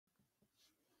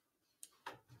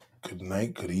Good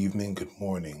night, good evening, good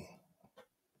morning.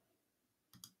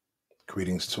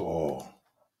 Greetings to all.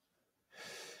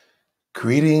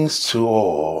 Greetings to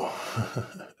all.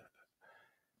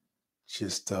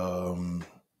 Just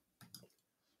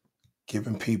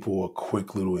giving people a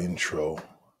quick little intro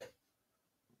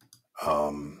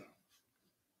um,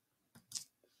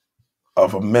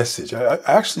 of a message.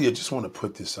 I just want to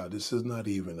put this out. This is not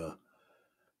even a.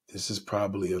 This is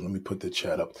probably. Let me put the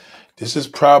chat up. This is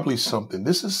probably something.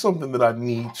 This is something that I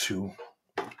need to.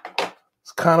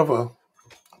 It's kind of a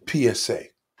PSA,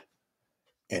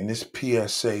 and this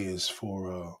PSA is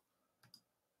for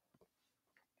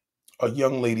a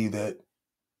young lady that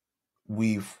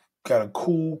we've got a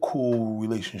cool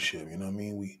relationship. You know what I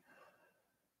mean? We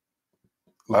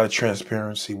a lot of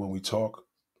transparency when we talk.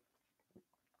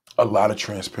 A lot of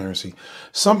transparency.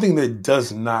 Something that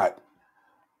does not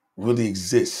really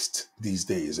exist these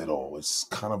days at all. It's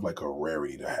kind of like a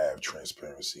rarity to have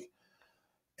transparency.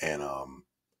 And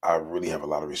I really have a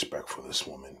lot of respect for this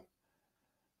woman.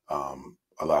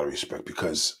 A lot of respect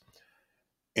because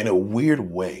in a weird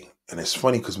way, and it's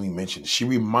funny because we mentioned she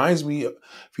reminds me of,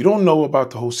 if you don't know about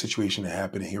the whole situation that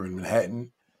happened here in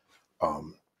Manhattan,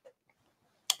 um,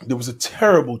 there was a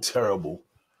terrible,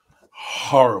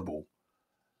 horrible,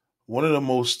 one of the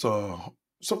most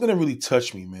something that really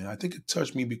touched me, man. I think it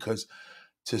touched me because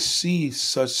to see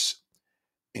such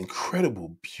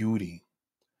incredible beauty,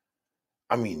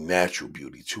 I mean natural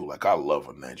beauty too. Like I love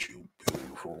a natural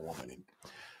beautiful woman. And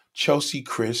Chelsea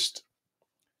Christ,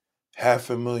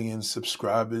 500,000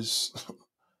 subscribers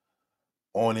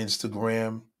on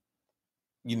Instagram.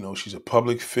 You know, she's a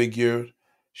public figure.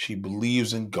 She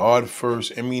believes in God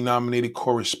first. Emmy nominated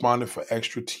correspondent for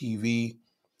Extra TV,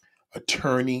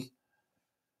 attorney,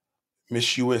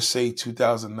 Miss USA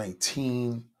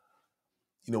 2019.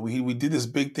 You know, we did this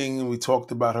big thing and we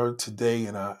talked about her today.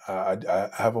 And I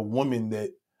have a woman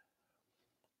that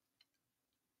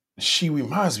she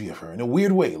reminds me of her in a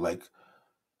weird way. Like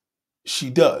she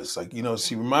does. Like, you know,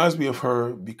 she reminds me of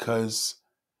her because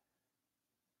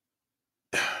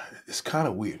it's kind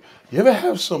of weird. You ever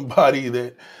have somebody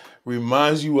that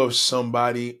reminds you of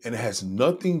somebody and it has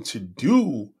nothing to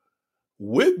do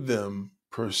with them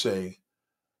per se,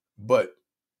 but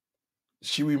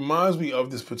she reminds me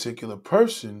of this particular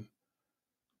person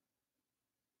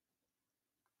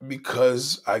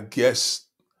because I guess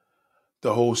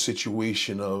the whole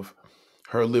situation of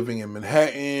her living in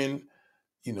Manhattan,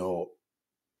 you know,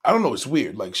 I don't know, it's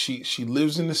weird. Like she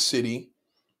lives in the city,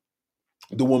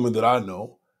 the woman that I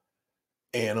know,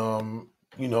 and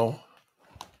you know,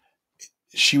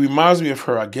 she reminds me of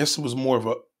her. I guess it was more of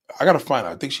a I gotta find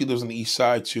out. I think she lives on the east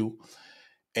side too.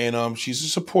 And she's a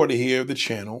supporter here of the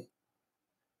channel.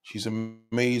 She's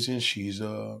amazing. She's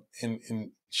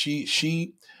and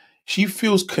she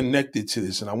feels connected to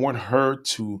this, and I want her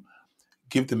to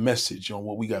give the message on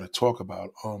what we got to talk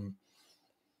about. I'm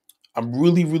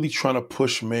really trying to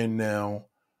push men now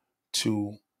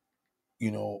to,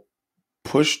 you know,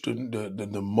 push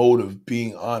the mode of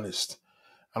being honest.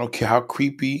 I don't care how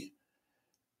creepy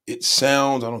it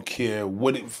sounds. I don't care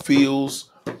what it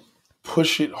feels.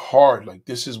 Push it hard. Like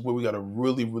this is where we got to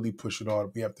really push it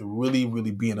hard. We have to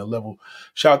really be in a level.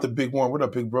 Shout out to Big One. What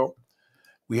up, big bro?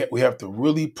 We have to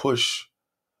really push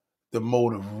the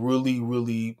mode of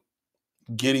really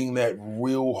getting that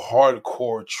real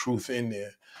hardcore truth in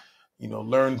there. You know,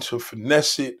 learn to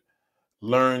finesse it.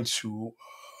 Learn to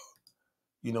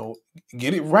you know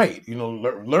get it right. You know,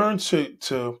 learn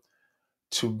to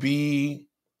be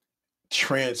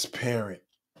transparent,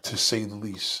 to say the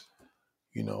least.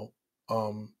 You know,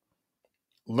 um,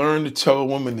 learn to tell a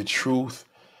woman the truth.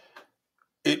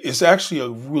 It's actually a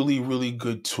really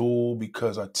good tool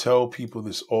because I tell people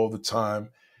this all the time.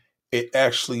 It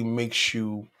actually makes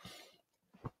you,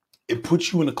 it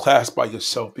puts you in a class by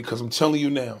yourself because I'm telling you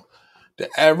now, the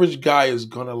average guy is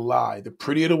gonna lie. The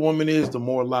prettier the woman is, the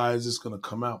more lies is gonna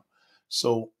come out.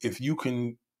 So if you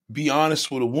can be honest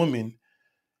with a woman,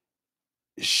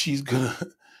 she's gonna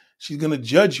she's gonna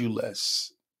judge you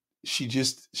less.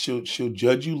 She'll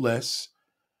judge you less.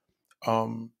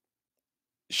 Um,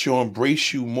 she'll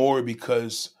embrace you more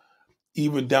because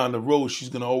even down the road, she's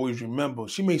gonna always remember.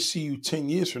 She may see you 10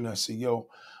 years from now and say, yo,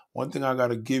 one thing I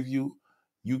gotta give you,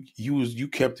 you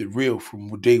kept it real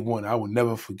from day one. I will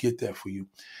never forget that for you.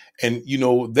 And you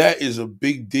know, that is a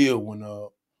big deal when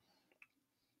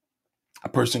a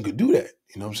person could do that.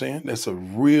 You know what I'm saying? That's a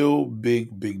real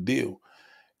big deal.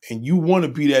 And you want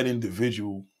to be that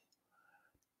individual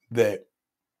that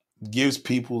gives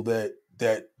people that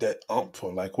umph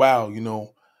for like, wow, you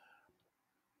know,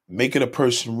 making a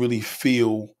person really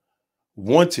feel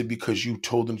wanted because you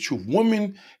told them the truth.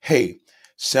 Woman, hey,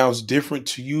 sounds different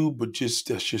to you, but just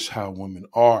that's just how women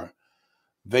are.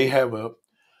 They have a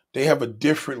they have a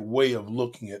different way of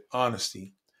looking at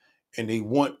honesty, and they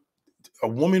want a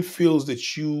woman feels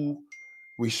that you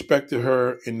respected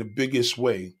her in the biggest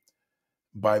way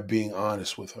by being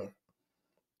honest with her.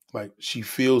 Like she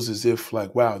feels as if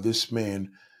like, wow, this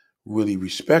man really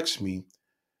respects me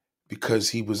because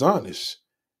he was honest.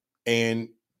 And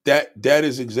that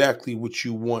is exactly what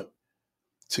you want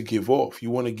to give off. You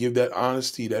want to give that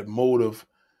honesty, that mode of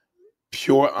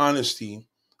pure honesty,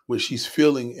 where she's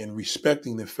feeling and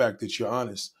respecting the fact that you're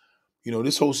honest.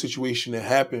 This whole situation that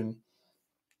happened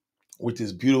with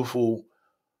this beautiful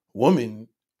woman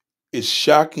is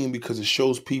shocking because it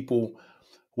shows people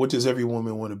what does every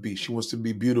woman want to be? She wants to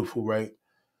be beautiful, right?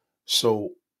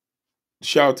 So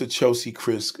shout out to Chelsea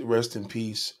Chris, rest in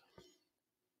peace.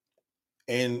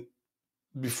 And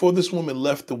before this woman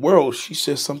left the world, she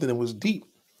said something that was deep.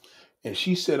 And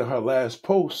she said in her last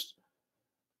post,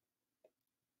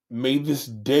 may this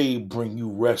day bring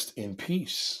you rest in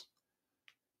peace.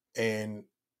 And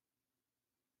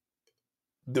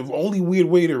the only weird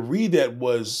way to read that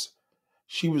was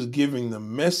she was giving the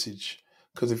message.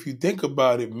 Because if you think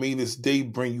about it, may this day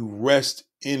bring you rest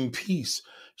in peace.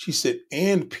 She said,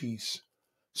 and peace.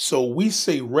 So we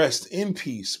say rest in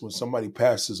peace when somebody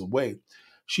passes away.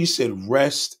 She said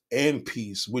rest and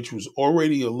peace, which was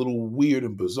already a little weird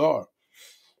and bizarre.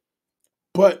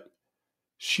 But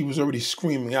she was already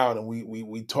screaming out, and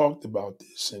we talked about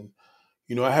this. And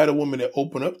I had a woman that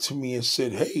opened up to me and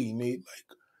said, "Hey, Nate,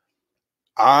 like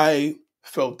I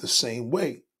felt the same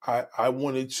way. I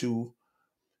wanted to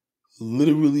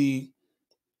literally,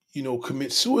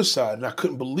 commit suicide, and I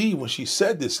couldn't believe when she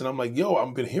said this." And I'm like, "Yo,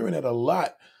 I've been hearing that a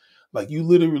lot. Like you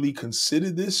literally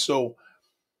considered this." So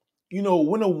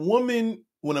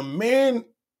when a man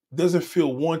doesn't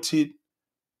feel wanted,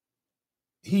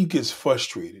 he gets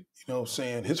frustrated. You know what I'm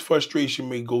saying? His frustration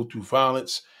may go through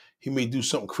violence. He may do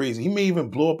something crazy. He may even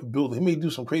blow up a building. He may do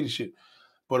some crazy shit.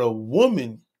 But a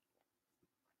woman,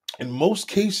 in most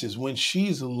cases, when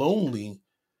she's lonely,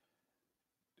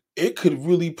 it could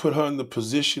really put her in the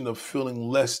position of feeling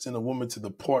less than a woman to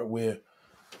the part where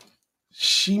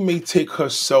she may take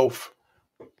herself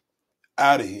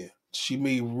out of here. She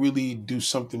may really do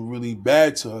something really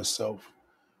bad to herself.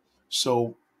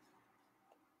 So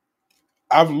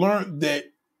I've learned that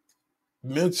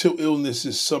mental illness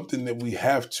is something that we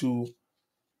have to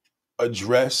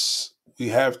address. We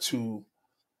have to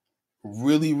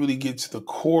really, really get to the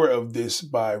core of this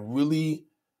by really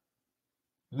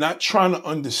not trying to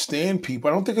understand people.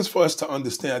 I don't think it's for us to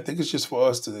understand. I think it's just for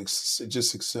us to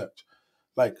just accept.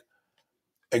 Like,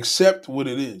 accept what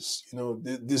it is.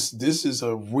 This is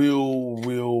a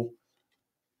real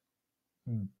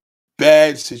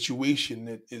bad situation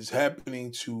that is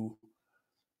happening to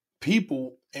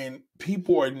people, and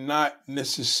people are not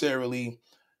necessarily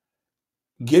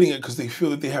getting it because they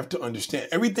feel that they have to understand.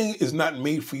 Everything is not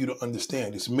made for you to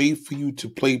understand. It's made for you to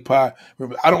play pie.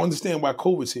 Remember, I don't understand why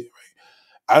COVID's here,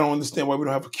 right? I don't understand why we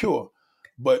don't have a cure.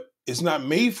 But it's not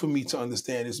made for me to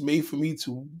understand. It's made for me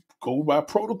to go by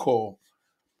protocol.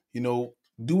 Do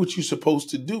what you're supposed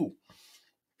to do.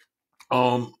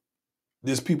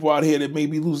 There's people out here that may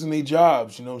be losing their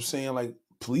jobs, you know what I'm saying? Like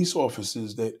police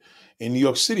officers that in New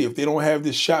York City, if they don't have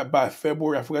this shot by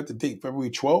February, I forgot the date, February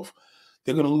 12th,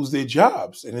 they're going to lose their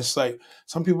jobs. And it's like,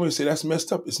 some people say that's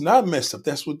messed up. It's not messed up.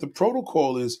 That's what the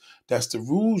protocol is. That's the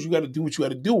rules. You got to do what you got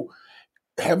to do.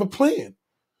 Have a plan.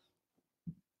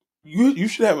 You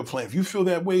should have a plan. If you feel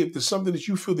that way, if there's something that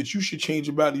you feel that you should change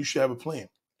about it, you should have a plan.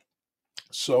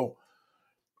 So,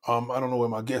 I don't know where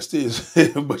my guest is,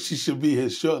 but she should be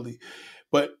here shortly.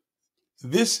 But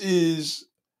this is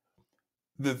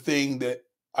the thing that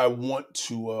I want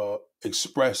to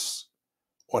express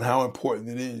on how important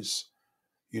it is.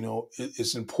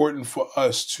 It's important for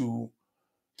us to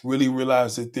really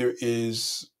realize that there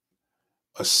is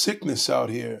a sickness out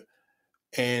here,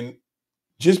 and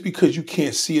just because you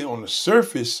can't see it on the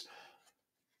surface,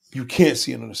 you can't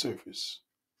see it on the surface.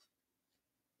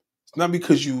 It's not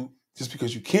just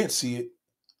because you can't see it,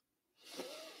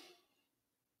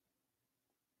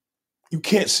 you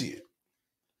can't see it.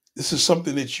 This is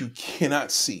something that you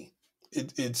cannot see.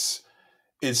 It's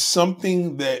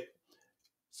something that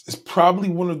is probably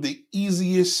one of the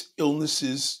easiest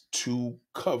illnesses to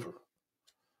cover,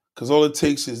 because all it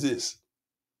takes is this: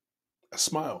 a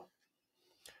smile.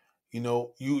 You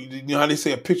know how they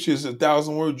say a picture is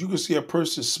 1,000 words. You can see a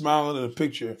person smiling in a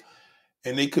picture,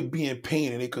 and they could be in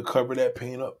pain, and they could cover that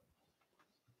pain up.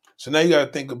 So now you got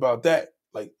to think about that.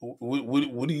 Like,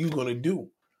 what are you going to do?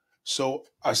 So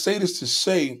I say this to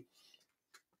say,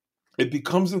 it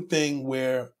becomes a thing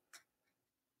where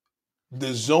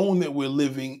the zone that we're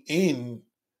living in,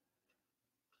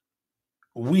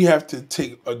 we have to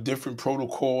take a different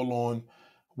protocol on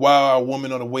why our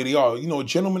women are the way they are. You know, a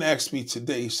gentleman asked me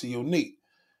today, he said, yo, Nate,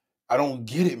 I don't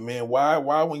get it, man. Why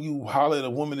when you holler at a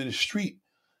woman in the street,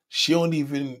 she don't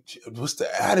even, what's the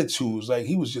attitudes? Like,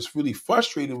 he was just really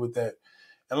frustrated with that.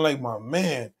 And I'm like, my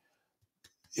man,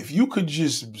 if you could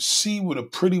just see what a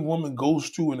pretty woman goes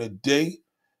through in a day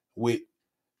with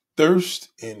thirst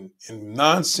and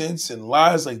nonsense and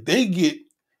lies, like they get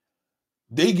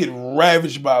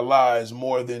ravaged by lies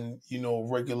more than, you know,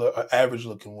 regular average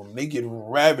looking women. They get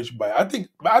ravaged by it.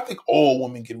 I think all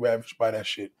women get ravaged by that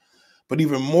shit. But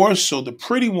even more so, the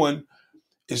pretty one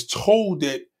is told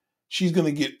that she's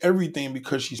gonna get everything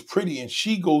because she's pretty, and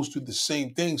she goes through the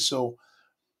same thing. So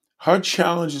her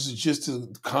challenges is just as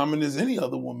common as any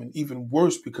other woman, even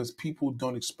worse because people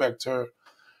don't expect her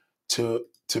to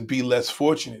be less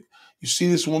fortunate. You see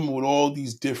this woman with all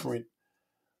these different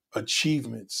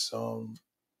achievements.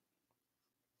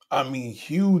 I mean,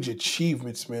 huge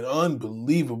achievements, man,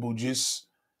 unbelievable, just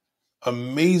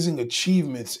amazing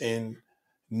achievements, and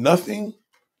nothing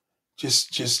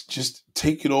just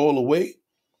take it all away.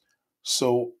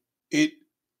 So it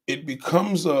it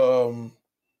becomes a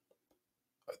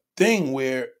thing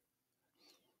where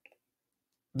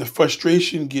the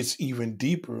frustration gets even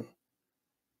deeper,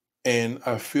 and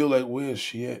I feel like, where is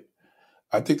she at?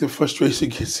 I think the frustration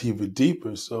gets even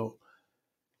deeper. So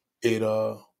it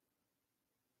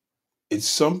it's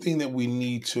something that we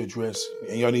need to address,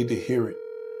 and y'all need to hear it.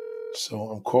 So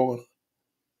I'm calling.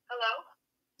 Hello?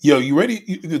 Yo, you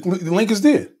ready? The link is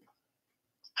there.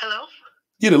 Hello?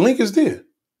 Yeah, the link is there.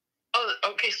 Oh,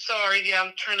 okay, sorry. Yeah,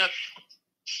 I'm trying to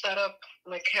set up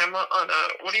my camera on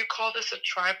a, what do you call this, a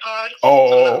tripod? So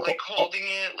I'm Oh, not, like, holding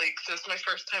it. Like, this is my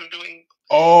first time doing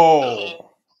the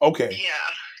whole, okay,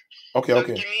 yeah. okay, So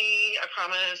okay, give me, I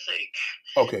promise,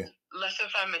 like, okay. less than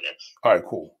 5 minutes. All right,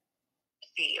 cool.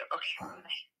 See you. Okay.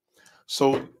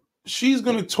 So she's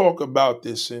going to talk about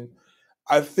this, and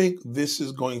I think this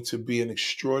is going to be an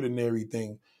extraordinary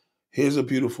thing. Here's a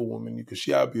beautiful woman. You can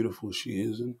see how beautiful she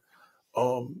is, and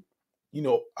um, you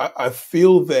know, I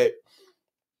feel that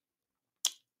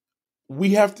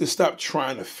we have to stop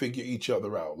trying to figure each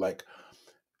other out. Like,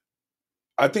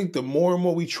 I think the more and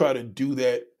more we try to do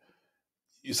that,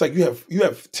 it's like you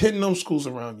have 10 numbskulls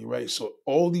around you, right? So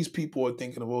all these people are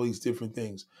thinking of all these different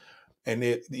things. And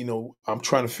they, you know, I'm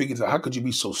trying to figure out, how could you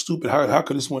be so stupid? How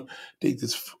could this one date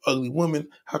this ugly woman?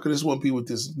 How could this one be with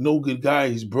this no good guy?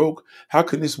 He's broke. How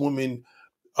can this woman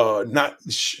not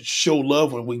show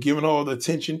love when we're giving all the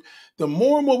attention? The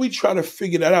more and more we try to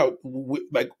figure that out,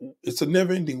 like, it's a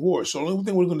never ending war. So the only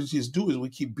thing we're going to just do is we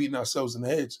keep beating ourselves in the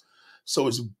heads. So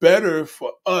it's better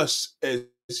for us as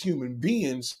human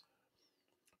beings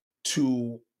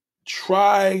to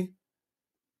try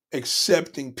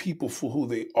accepting people for who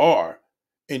they are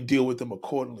and deal with them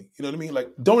accordingly. You know what I mean? Like,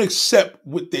 don't accept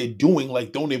what they're doing.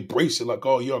 Like, don't embrace it. Like,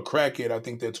 oh, you're a crackhead. I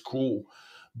think that's cruel.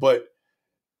 But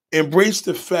embrace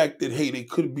the fact that, hey, they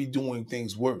could be doing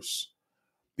things worse.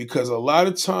 Because a lot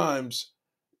of times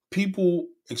people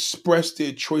express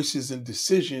their choices and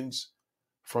decisions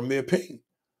from their pain.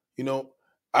 You know,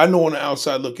 I know on the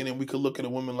outside looking in, we could look at a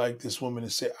woman like this woman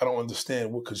and say, I don't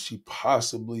understand, what could she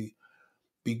possibly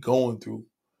be going through?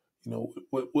 You know,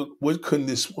 what could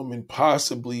this woman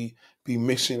possibly be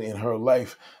missing in her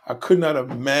life? I could not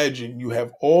imagine you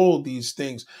have all these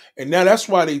things. And now that's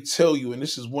why they tell you, and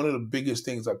this is one of the biggest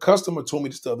things. A customer told me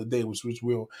this the other day, which was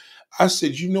real. I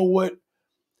said, you know what?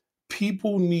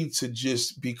 People need to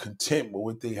just be content with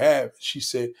what they have. She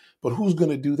said, but who's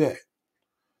going to do that?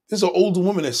 There's an older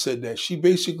woman that said that. She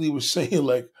basically was saying,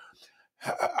 like,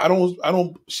 I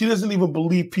don't, she doesn't even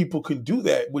believe people can do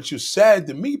that, which is sad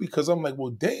to me because I'm like,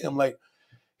 well, damn, like,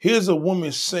 here's a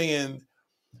woman saying,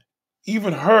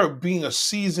 even her being a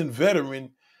seasoned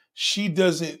veteran, she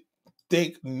doesn't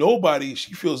think nobody,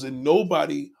 she feels that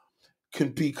nobody can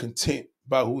be content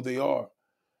by who they are,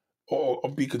 or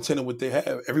be content with what they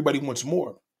have. Everybody wants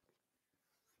more.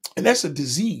 And that's a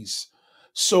disease.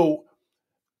 So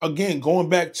again, going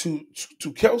back to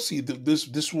Kelsey,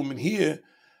 this woman here,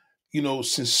 you know,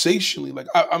 sensationally, like,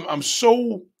 I'm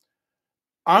so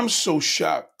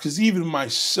shocked because even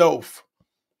myself,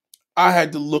 I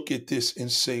had to look at this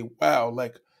and say, wow,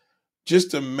 like,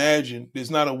 just imagine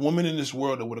there's not a woman in this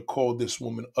world that would have called this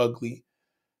woman ugly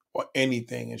or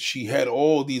anything. And she had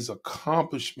all these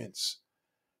accomplishments,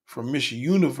 from Miss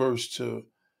Universe to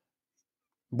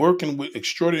working with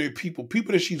extraordinary people,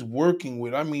 people that she's working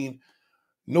with. I mean,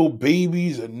 no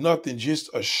babies or nothing, just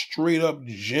a straight up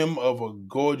gem of a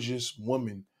gorgeous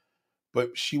woman.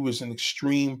 But she was in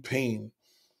extreme pain.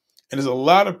 And there's a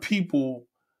lot of people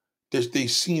that they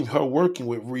seen her working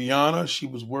with. Rihanna, she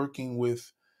was working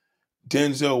with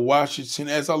Denzel Washington.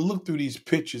 As I look through these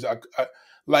pictures, I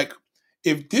like,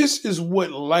 if this is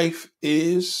what life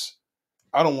is,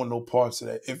 I don't want no parts of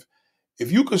that.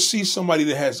 If you could see somebody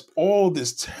that has all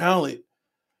this talent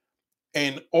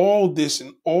and all this,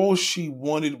 and all she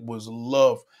wanted was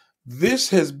love, this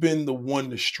has been the one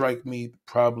to strike me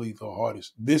probably the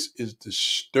hardest. This is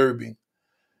disturbing.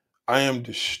 I am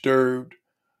disturbed.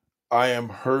 I am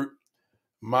hurt.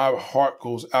 My heart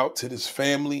goes out to this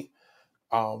family.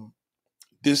 Um,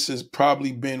 this has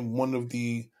probably been one of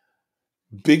the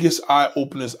biggest eye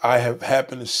openers I have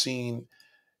happened to seen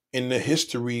in the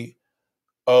history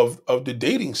of the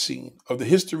dating scene, of the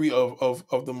history of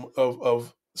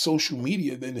social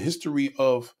media, in the history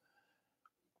of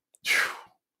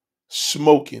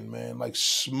smoking, man, like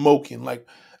smoking. Like,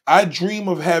 I dream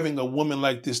of having a woman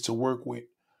like this to work with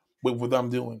what I'm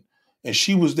doing, and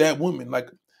she was that woman. Like,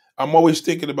 I'm always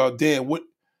thinking about, damn, what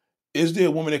is there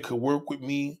a woman that could work with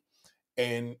me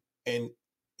and and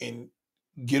and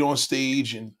get on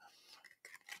stage and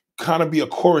kind of be a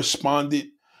correspondent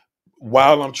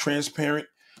while I'm transparent?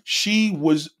 She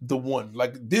was the one.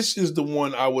 Like, this is the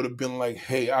one I would have been like,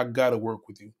 hey, I gotta work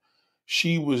with you.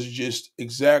 She was just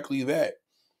exactly that.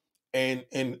 And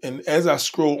as I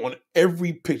scroll on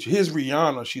every picture, here's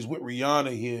Rihanna. She's with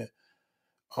Rihanna here.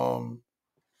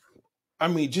 I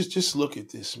mean, just look at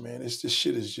this, man. This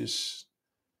shit is just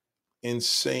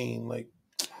insane. Like,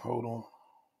 hold on.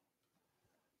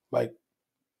 Like,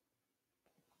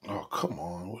 oh, come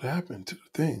on. What happened to the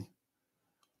thing?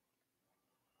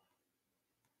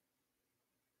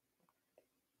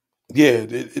 Yeah,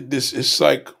 this, it's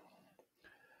like,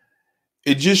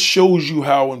 it just shows you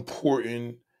how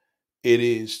important it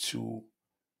is to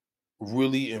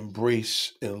really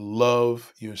embrace and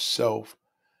love yourself.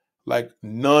 Like,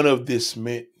 none of this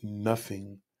meant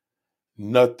nothing,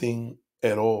 nothing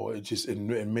at all. It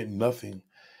meant nothing.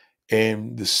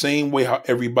 And the same way how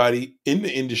everybody in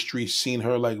the industry seen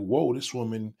her, like, whoa, this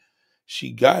woman,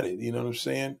 she got it. You know what I'm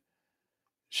saying?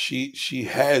 She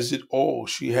has it all.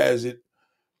 She has it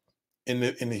in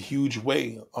a huge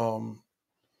way.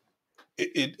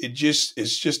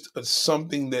 It's just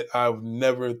something that I've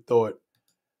never thought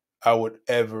I would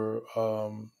ever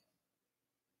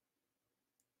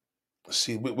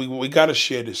see. We got to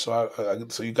share this.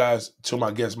 So you guys, to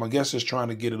my guest is trying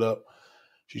to get it up.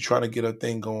 She's trying to get her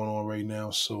thing going on right now.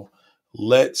 So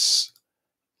let's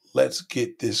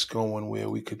get this going where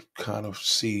we could kind of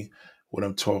see what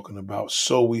I'm talking about.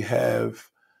 So we have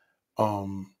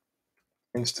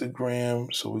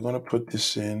Instagram. So we're gonna put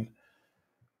this in.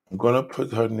 I'm gonna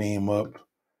put her name up.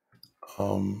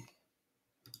 Um,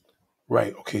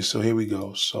 right. Okay. So here we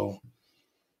go. So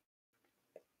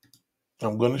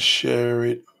I'm gonna share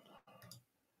it,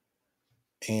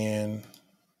 and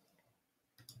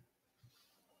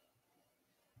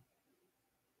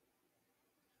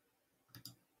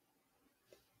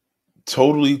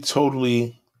totally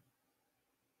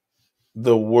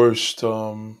the worst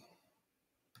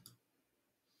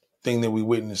thing that we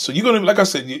witnessed. So you're gonna, like I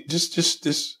said, just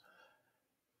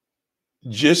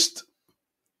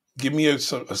give me a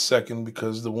second,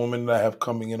 because the woman that I have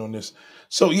coming in on this.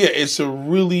 So yeah, it's a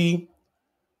really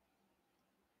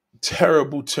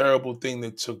terrible thing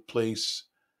that took place,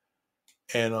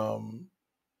 and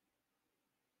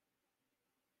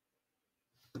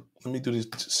let me do these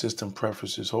system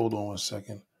preferences. Hold on one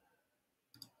second.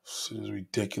 This is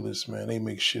ridiculous, man. They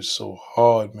make shit so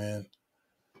hard, man.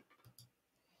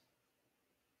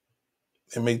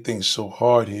 They make things so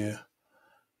hard here.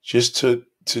 Just to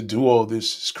do all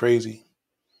this is crazy.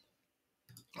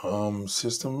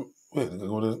 System. Wait,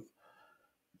 go to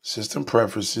system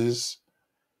preferences,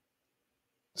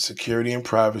 security and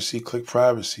privacy. Click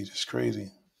privacy. That's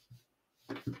crazy.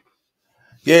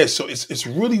 Yeah, so it's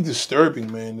really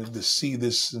disturbing, man, to see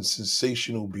this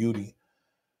sensational beauty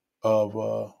of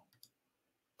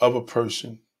a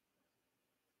person,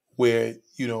 where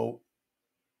you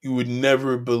would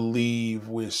never believe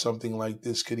where something like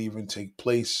this could even take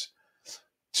place.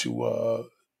 To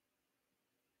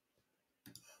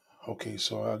okay,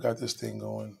 so I got this thing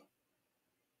going.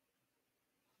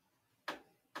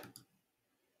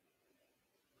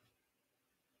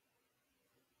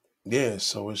 Yeah,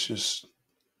 so it's just,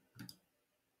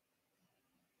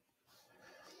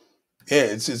 yeah,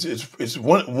 it's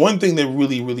one thing that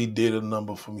really did a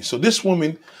number for me. So this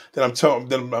woman that I'm telling,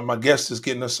 that my guest is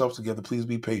getting herself together. Please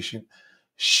be patient.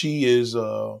 She is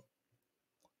a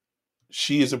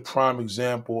prime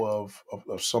example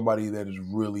of somebody that is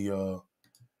really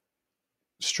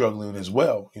struggling as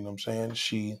well. You know what I'm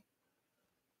saying?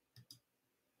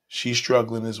 she's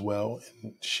struggling as well,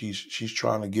 and she's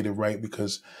trying to get it right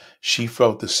because she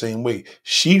felt the same way.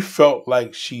 She felt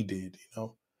like she did, you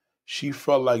know. She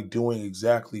felt like doing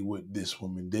exactly what this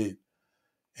woman did,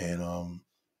 and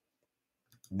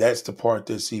that's the part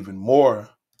that's even more,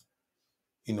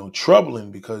 you know,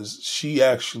 troubling because she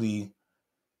actually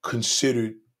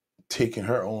considered taking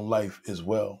her own life as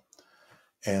well,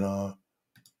 and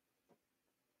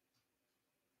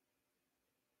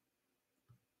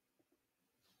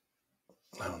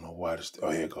I don't know why this. Oh,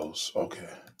 here it goes. Okay.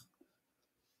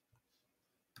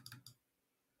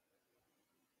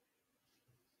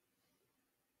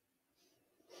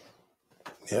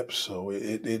 Yep. So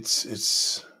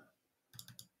it's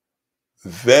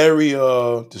very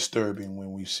disturbing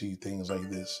when we see things like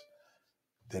this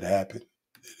that happen.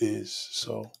 It is.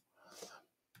 So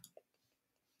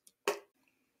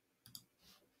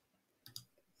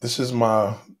this is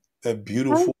that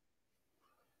beautiful.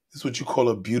 This is what you call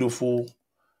a beautiful.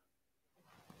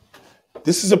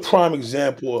 This is a prime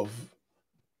example of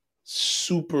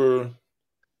super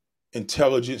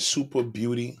intelligent, super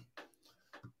beauty.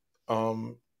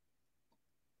 Pam,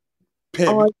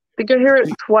 I think I hear it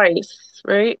twice,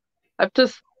 right?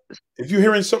 If you're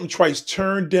hearing something twice,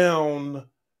 turn down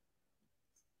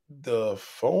the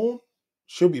phone.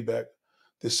 She'll be back.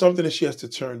 There's something that she has to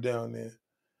turn down there.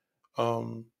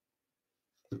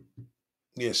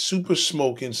 Yeah, super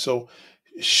smoking. So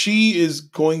she is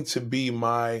going to be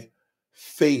my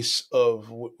face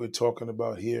of what we're talking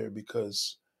about here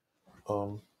because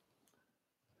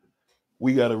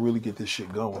we got to really get this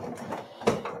shit going.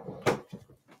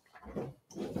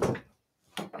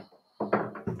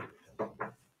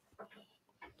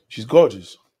 She's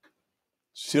gorgeous.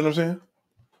 See what I'm saying?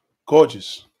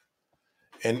 Gorgeous.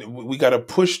 And we got to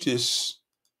push this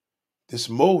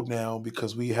mode now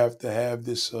because we have to have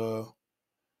this.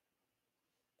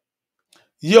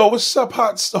 Yo, what's up,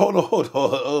 hot? Hold on.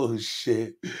 Oh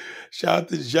shit! Shout out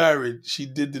to Jared. She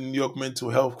did the New York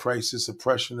mental health crisis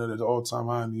suppression at an all-time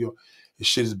high in New York. This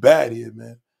shit is bad here,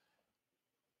 man.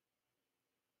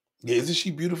 Yeah, isn't she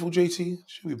beautiful, JT?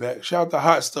 She'll be back. Shout out to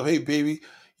Hot Stuff. Hey, baby,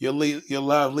 you're late. You're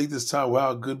live late this time.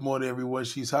 Wow, good morning, everyone.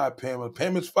 She's hot, Pam.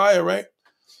 Pam is fire, right?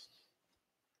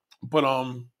 But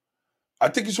I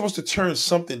think you're supposed to turn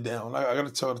something down. I got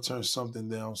to tell her to turn something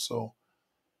down. So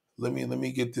let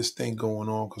me get this thing going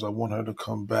on because I want her to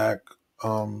come back.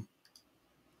 Let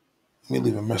me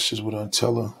leave a message with her and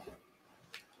tell her.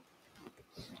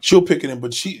 She'll pick it in,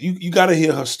 but you got to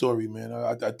hear her story, man.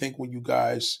 I think when you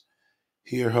guys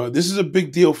hear her, this is a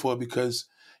big deal for her because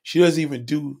she doesn't even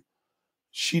do.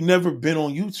 She never been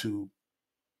on YouTube.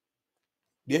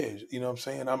 Yeah, you know what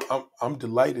I'm saying. I'm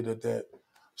delighted at that.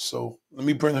 So let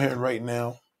me bring her in right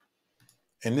now.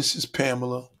 And this is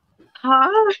Pamela.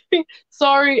 Hi.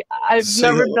 Sorry, I've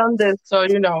never done this, so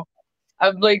you know,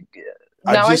 I'm like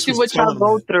now I see what y'all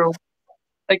go through.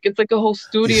 Like it's like a whole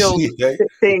studio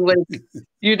thing. Like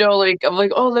you know, like I'm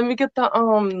like, oh, let me get the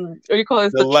what do you call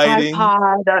it? The lighting.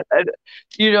 Tripod.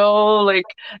 You know, like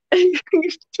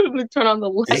turn on the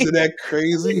light. Isn't that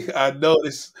crazy? I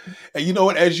noticed. And you know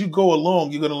what? As you go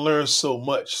along, you're gonna learn so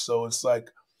much. So it's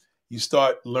like you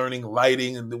start learning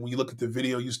lighting, and then when you look at the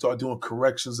video, you start doing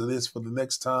corrections of this for the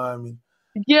next time. And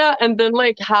yeah, and then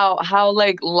like how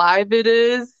like live it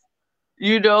is.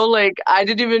 You know, like I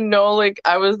didn't even know, like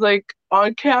I was like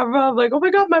on camera. I'm like, oh my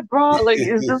god, my bra! Like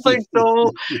it's just like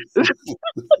so.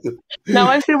 Now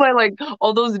I see why like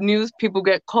all those news people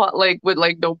get caught like with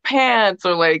like no pants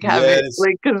or like having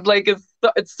like because like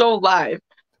it's so live.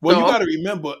 Well, you got to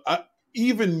remember,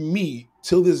 even me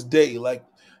till this day, like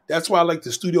that's why I like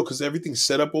the studio because everything's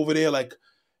set up over there. Like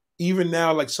even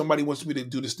now, like somebody wants me to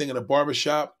do this thing in a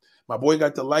barbershop. My boy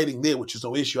got the lighting there, which is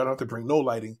no issue. I don't have to bring no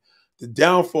lighting. The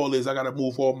downfall is I got to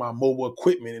move all my mobile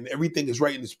equipment and everything is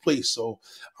right in its place. So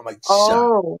I'm like,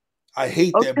 I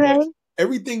hate that. But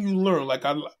everything you learn, like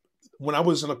when I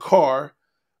was in a car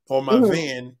or my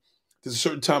van, there's a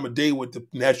certain time of day where the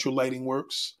natural lighting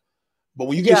works. But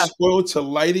when you get spoiled to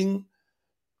lighting,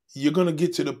 you're going to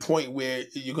get to the point where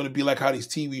you're going to be like how these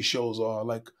TV shows are.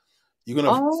 Like you're going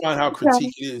to find how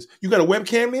critique it is. You got a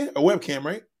webcam there? A webcam,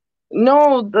 right?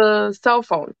 No, the cell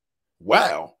phone.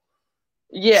 Wow.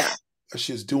 Yeah. That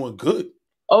shit's doing good.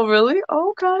 Oh, really?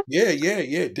 Oh, okay.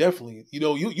 Yeah, definitely. You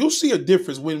know, you'll see a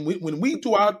difference when we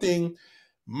do our thing.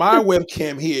 My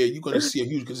webcam here, you're gonna see a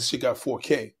huge because this shit got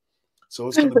 4K, so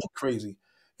it's gonna be crazy,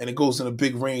 and it goes in a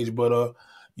big range. But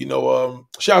you know,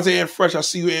 shout out to Aunt Fresh. I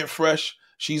see you, Aunt Fresh.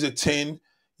 She's a 10.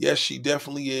 Yes, she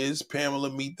definitely is. Pamela,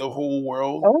 meet the whole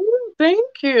world. Oh, thank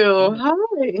you. Hi,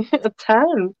 a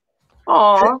 10.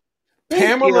 Aw.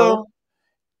 Pamela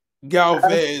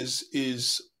Galvez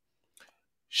is.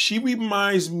 She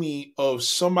reminds me of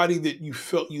somebody that you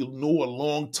felt you knew a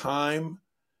long time,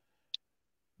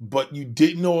 but you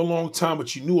didn't know a long time,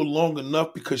 but you knew her long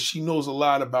enough because she knows a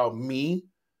lot about me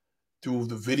through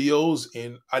the videos,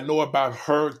 and I know about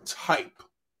her type.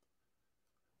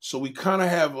 So we kind of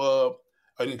have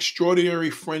an extraordinary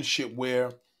friendship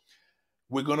where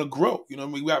we're going to grow. You know,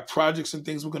 we got projects and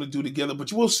things we're going to do together,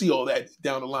 but you will see all that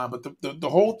down the line. But the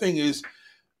whole thing is,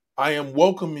 I am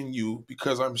welcoming you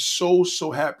because I'm so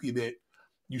happy that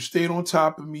you stayed on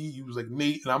top of me. You was like,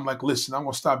 Nate, and I'm like, listen, I'm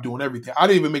going to stop doing everything. I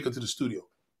didn't even make it to the studio.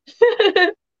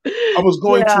 I was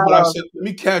going to, but I said, let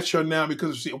me catch her now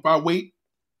because if I wait,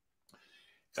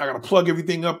 I got to plug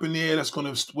everything up in there. We're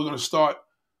going to start.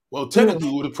 Well, technically,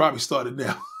 we would have probably started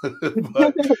now,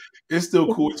 but it's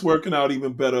still cool. It's working out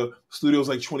even better. Studio's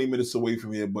like 20 minutes away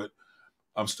from here, but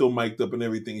I'm still mic'd up and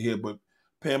everything here. But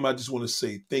Pam, I just want to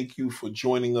say thank you for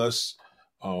joining us.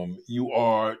 You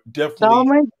are definitely, oh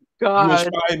my God, you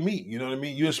inspired me. You know what I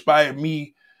mean? You inspired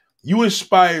me. You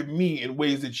inspired me in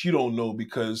ways that you don't know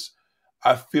because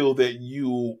I feel that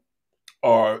you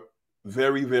are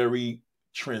very, very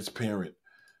transparent.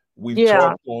 We've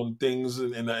talked on things,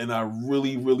 and I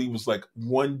really, really was like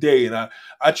one day, and I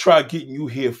tried getting you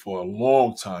here for a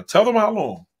long time. Tell them how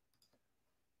long.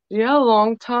 Yeah, a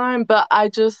long time, but I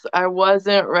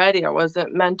wasn't ready. I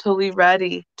wasn't mentally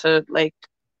ready to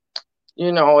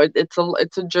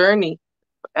it's a journey.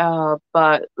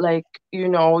 But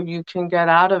you can get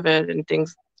out of it and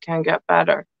things can get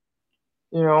better,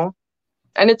 and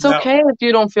it's okay if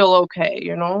you don't feel okay,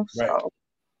 Right. So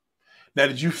Now,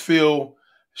 did you feel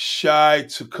shy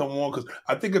to come on? Because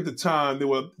I think at the time there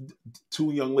were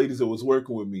 2 young ladies that was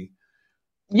working with me.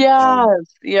 Yes,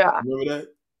 yeah. Remember that?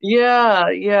 Yeah,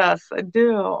 yes, I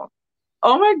do.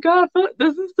 Oh my God,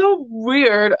 this is so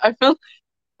weird. I feel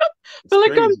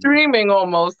like I'm dreaming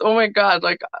almost. Oh my God,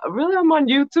 like really, I'm on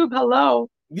YouTube. Hello.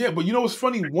 Yeah, but you know what's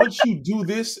funny? Once you do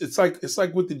this, it's like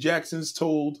what the Jacksons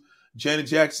told Janet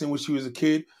Jackson when she was a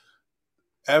kid.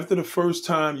 After the first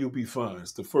time, you'll be fine.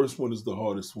 The first one is the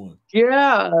hardest one.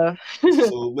 Yeah.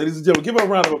 So, ladies and gentlemen, give her a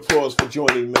round of applause for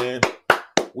joining, man.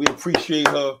 We appreciate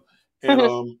her.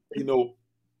 And,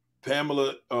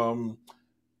 Pamela,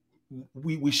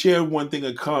 we shared one thing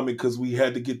in common because we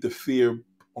had to get the fear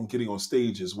on getting on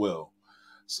stage as well.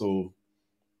 So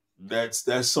that's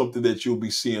something that you'll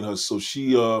be seeing her. So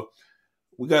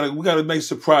we got a nice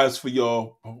surprise for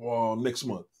y'all next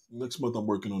month. Next month I'm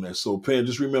working on that. So Pam,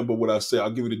 just remember what I said. I'll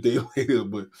give you the day later,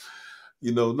 but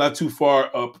not too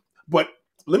far up. But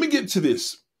let me get to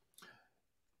this.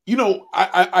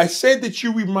 I said that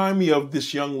you remind me of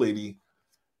this young lady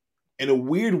in a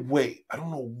weird way. I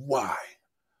don't know why.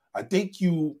 I think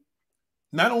you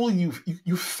not only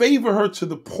you favor her to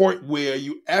the point where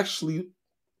you actually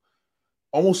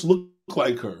almost look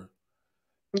like her.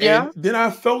 Yeah. And then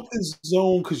I felt this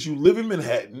zone because you live in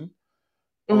Manhattan.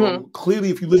 Clearly,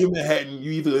 if you live in Manhattan,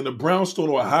 you're either in a brownstone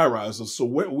or a high rise. So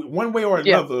one way or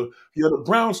another, if you're in a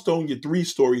brownstone, you're 3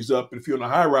 stories up. And if you're in a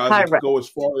high rise, you can go as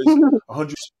far as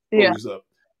 100 stories up.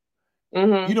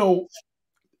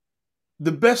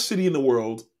 The best city in the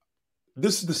world,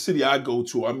 this is the city I go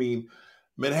to. I mean,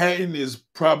 Manhattan is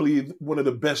probably one of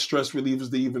the best stress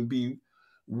relievers to even be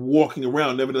walking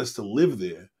around, nevertheless to live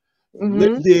there.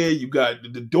 Live there, you got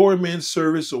the doorman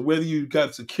service, or whether you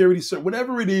got security service,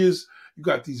 whatever it is, you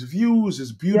got these views.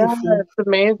 It's beautiful. Yeah, it's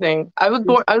amazing. I was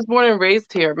born and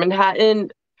raised here.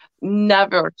 Manhattan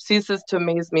never ceases to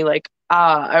amaze me. Like,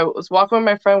 I was walking with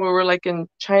my friend. We were like in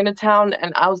Chinatown,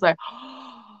 and I was like,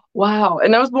 oh, wow.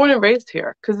 And I was born and raised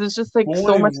here because it's just like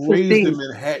so much to see. Raised in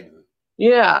Manhattan.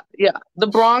 Yeah, the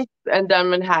Bronx and then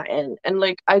Manhattan, and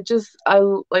New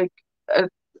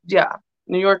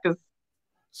York is.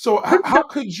 So how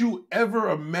could you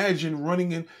ever imagine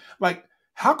running in like?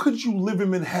 How could you live in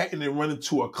Manhattan and run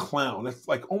into a clown? That's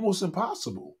like almost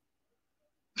impossible,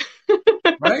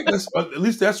 right? At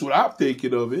least that's what I'm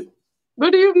thinking of it.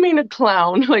 What do you mean a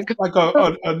clown? Like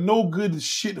a no good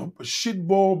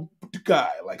shitball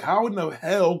guy. Like how in the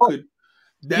hell could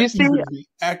that even be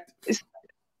active?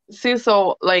 See,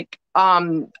 so like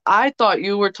I thought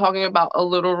you were talking about a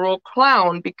literal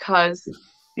clown because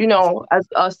as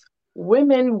us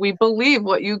women, we believe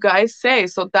what you guys say.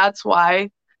 So that's why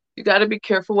you got to be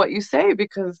careful what you say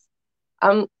because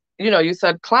you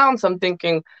said clown, so I'm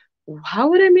thinking, how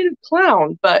would I mean a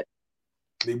clown? But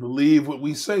they believe what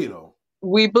we say, though.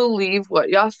 We believe what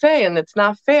y'all say, and it's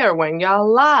not fair when y'all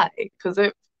lie because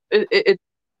it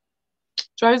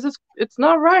drives us. It's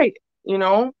not right,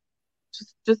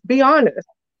 Just be honest.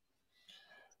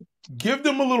 Give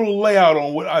them a little layout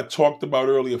on what I talked about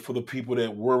earlier for the people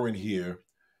that weren't here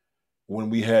when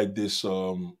we had this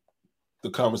the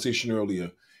conversation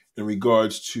earlier in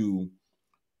regards to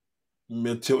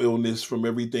mental illness, from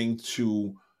everything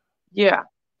to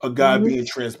a guy being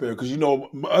transparent. Because, you know,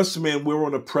 us men, we're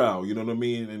on the prowl, you know what I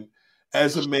mean? And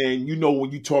as a man, you know,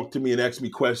 when you talk to me and ask me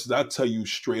questions, I tell you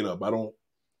straight up. I don't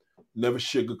never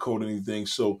sugarcoat anything.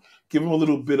 So give him a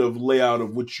little bit of layout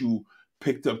of what you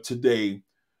picked up today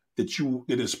that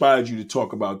inspired you to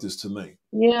talk about this tonight.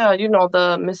 Yeah, you know,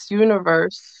 the Miss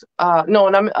Universe. No,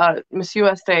 not Miss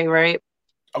USA, right?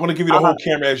 I'm going to give you the whole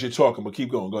camera as you're talking, but keep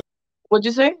going. Go ahead. What'd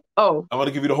you say? Oh. I'm going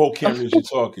to give you the whole camera as you're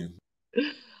talking.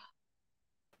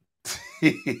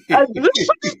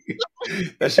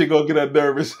 That shit gonna get her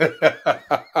nervous.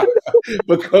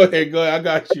 But go ahead, I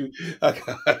got you.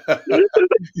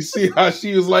 You see how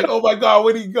she was like, "Oh my God,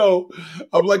 where'd he go?"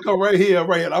 I'm like, "I'm right here,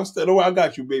 I'm still. I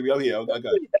got you, baby. I'm here. I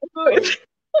got you.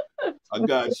 I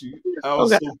got you." I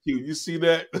was so cute. You see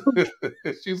that?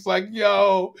 She's like,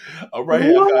 "Yo, I'm right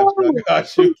here. I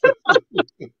got you.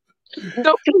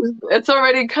 No, it's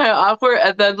already kind of awkward,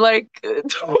 and then like,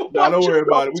 don't worry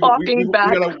about it.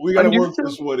 We gotta work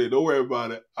this one in. Don't worry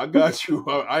about it. I got you.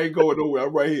 I ain't going nowhere.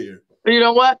 I'm right here. You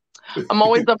know what? I'm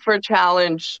always up for a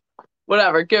challenge.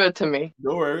 Whatever, give it to me.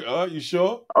 Don't worry. You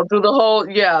sure? I'll do the whole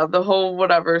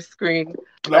whatever screen.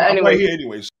 But I'm right here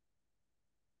anyways.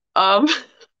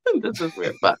 This is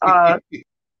weird, but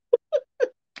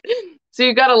so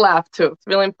you gotta laugh too. It's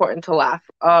really important to laugh.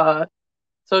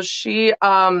 So she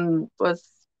was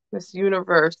Miss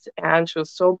Universe, and she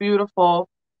was so beautiful.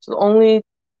 She was only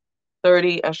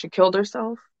 30, and she killed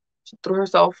herself. She threw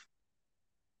herself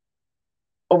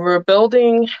over a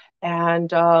building,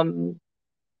 and it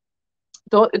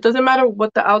doesn't matter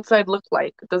what the outside looked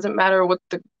like. It doesn't matter what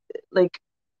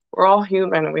we're all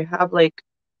human. We have like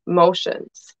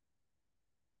emotions,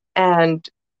 and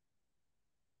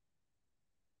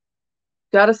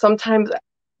gotta sometimes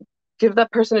give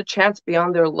that person a chance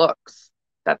beyond their looks,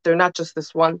 that they're not just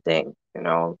this one thing, you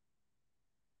know.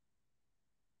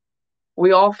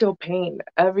 We all feel pain.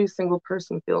 Every single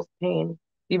person feels pain,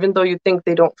 even though you think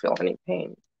they don't feel any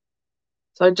pain.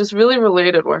 So I just really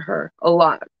related with her a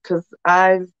lot because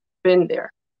I've been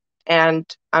there, and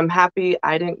I'm happy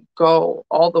I didn't go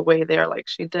all the way there like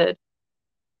she did,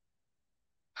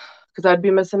 because I'd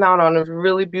be missing out on a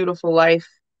really beautiful life.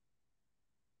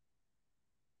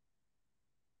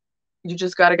 You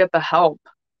just got to get the help.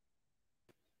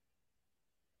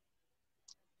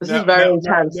 This is very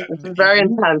intense. This is very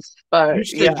intense. But you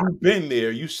said you've been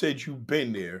there. You said you've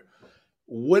been there.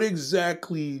 What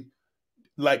exactly,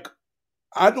 like,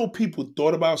 I know people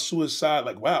thought about suicide,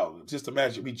 like, wow, just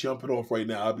imagine me jumping off right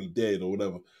now, I'll be dead or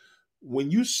whatever. When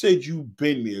you said you've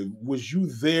been there, was you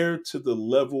there to the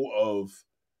level of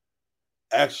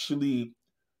actually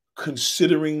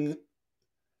considering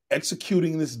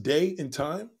executing this day in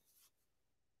time?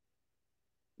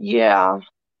 Yeah.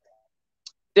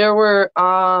 There were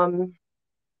 3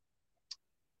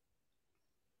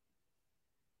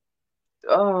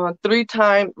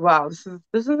 times. Wow, this is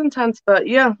intense, but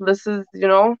yeah, this is, you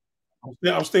know,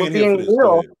 I'm staying here for this.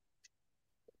 Real.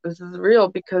 This is real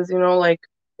because, you know, like,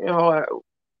 you know,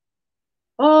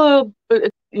 but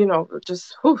it, you know,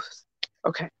 just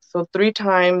okay. So 3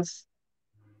 times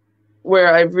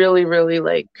where I really, really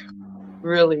was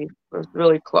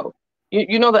really close.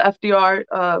 You know the FDR,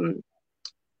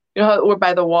 you know how we're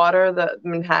by the water, the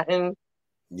Manhattan.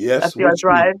 Yes. FDR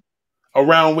Drive.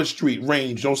 Around which street?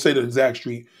 Range. Don't say the exact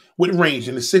street. What range?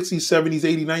 In the 60s, 70s,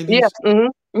 80s, 90s?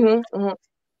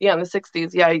 Yeah, in the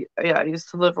 60s. Yeah, I used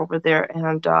to live over there,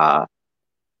 and I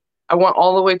went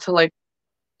all the way to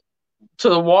to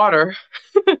the water,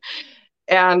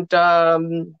 and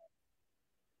I'm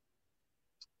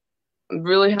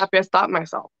really happy I stopped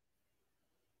myself.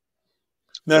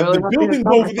 Now, the buildings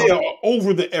over there are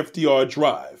over the FDR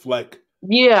Drive,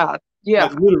 yeah,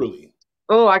 like literally.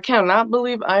 Oh, I cannot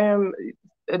believe I am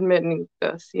admitting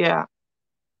this. Yeah.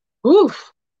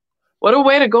 Oof. What a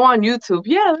way to go on YouTube.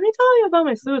 Yeah, let me tell you about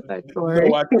my suicide story.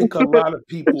 No, I think a lot of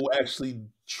people actually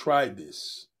try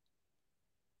this.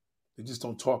 They just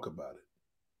don't talk about it.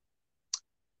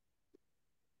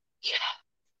 Yeah.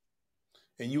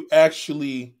 And you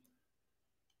actually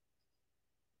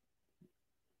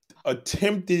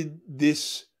attempted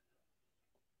this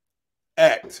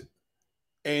act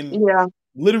and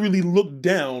literally looked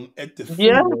down at the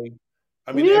freeway.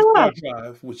 I mean, FDR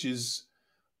Drive, which is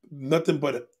nothing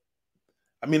but,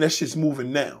 I mean, that's just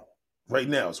moving now. Right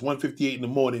now, it's 1:58 in the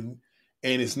morning,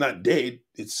 and it's not dead.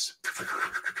 It's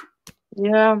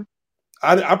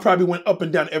I probably went up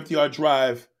and down FDR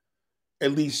Drive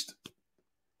at least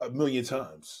 1 million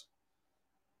times.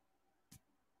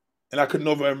 And I could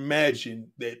never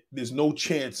imagine that there's no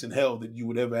chance in hell that you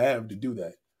would ever have to do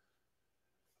that.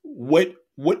 What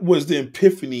was the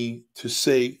epiphany to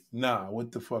say, nah,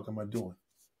 what the fuck am I doing?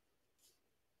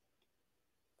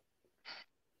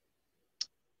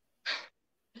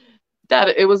 That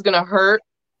it was gonna hurt.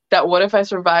 That what if I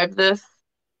survived this?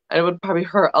 And it would probably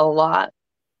hurt a lot.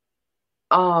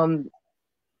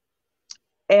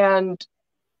 And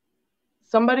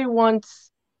somebody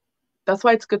once, that's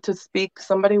why it's good to speak.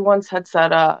 Somebody once had said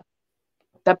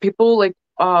that people like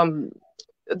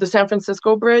the San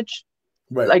Francisco Bridge,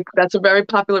 right, like that's a very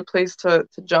popular place to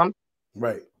jump,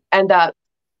 right, and that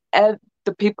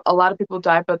the people, a lot of people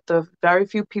die, but the very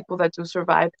few people that do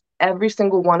survive, every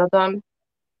single one of them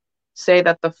say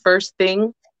that the first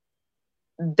thing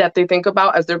that they think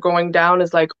about as they're going down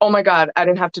is like, oh my God, I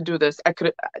didn't have to do this. I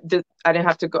didn't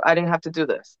have to go. I didn't have to do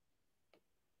this.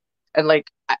 And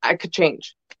like, I could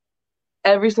change.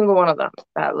 Every single one of them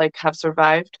that like have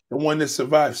survived. The one that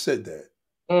survived said that.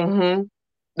 Mm-hmm.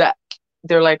 That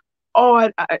they're like, oh,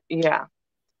 yeah.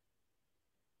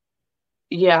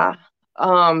 Yeah.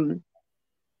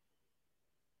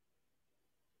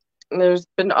 There's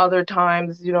been other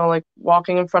times, you know, like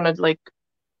walking in front of like,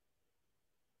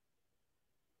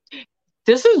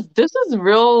 this is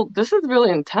really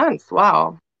intense.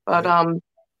 Wow. But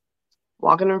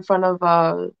walking in front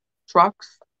of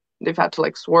trucks, they've had to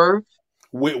like swerve.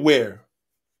 Where?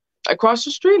 Across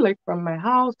the street, like from my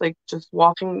house, like just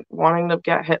walking, wanting to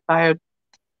get hit by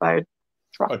a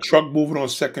truck. A truck moving on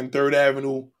 2nd, 3rd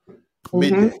Avenue,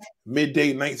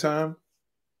 midday, nighttime?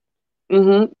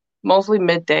 Mm-hmm. Mostly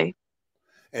midday.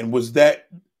 And was that,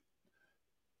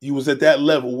 you was at that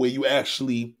level where you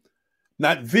actually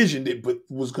not visioned it, but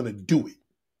was going to do it?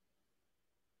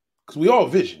 Because we all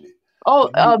visioned it. Oh,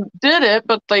 did it,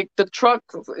 but like the truck,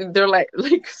 they're like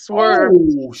swerve.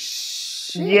 Oh,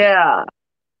 shit. Yeah.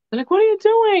 They're like, what are you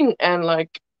doing? And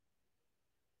like,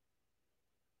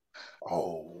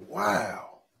 oh,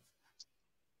 wow.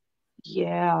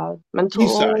 Yeah.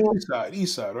 East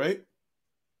side, right?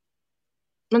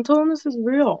 Mental illness is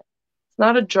real. It's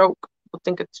not a joke. People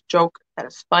think it's a joke, that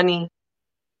it's funny,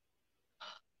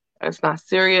 that it's not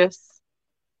serious.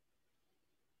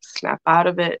 Snap out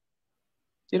of it.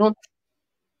 You don't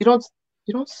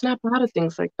snap out of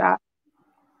things like that.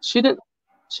 She didn't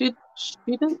get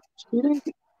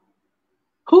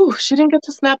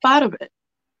to snap out of it.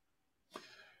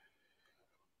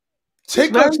 It's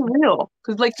very real.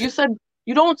 Because like you said,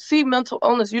 you don't see mental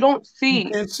illness. You don't see,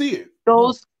 you can't see it.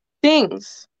 Those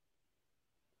things.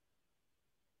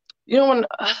 You know, when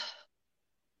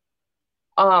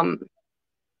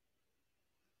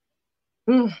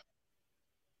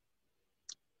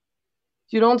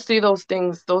you don't see those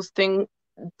things. Those things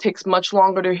takes much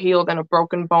longer to heal than a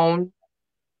broken bone,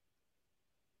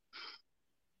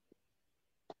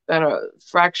 than a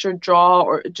fractured jaw,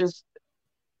 or it just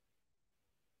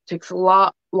takes a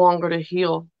lot longer to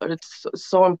heal, but it's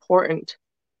so important.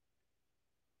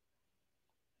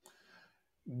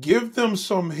 Give them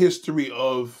some history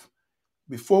of,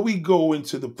 before we go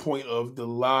into the point of the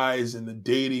lies and the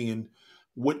dating and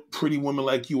what pretty women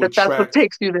like you attract. That's what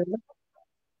takes you there.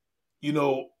 You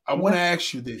know, I want to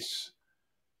ask you this.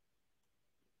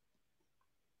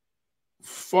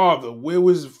 Father, where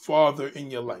was father in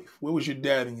your life? Where was your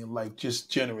dad in your life? Just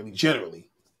generally.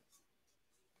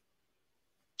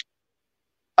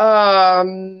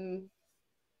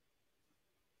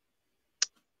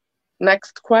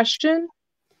 Next question.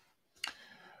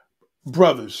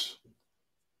 Brothers.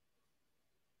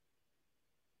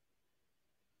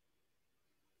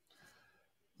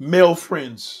 Male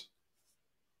friends.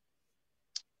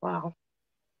 Wow.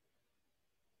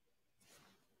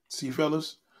 See,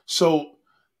 fellas? So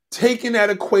taking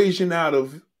that equation out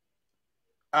of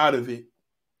it,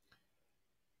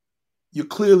 you're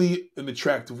clearly an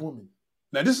attractive woman.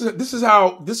 Now, this is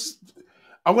how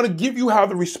I want to give you how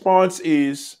the response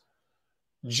is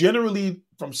generally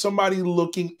from somebody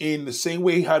looking in the same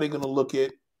way how they're going to look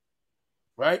at,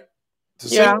 right? The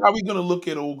same how we're going to look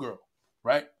at old girl,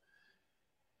 right?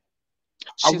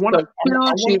 She's so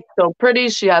cute. She's so pretty.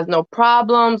 She has no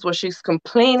problems. What she's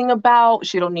complaining about,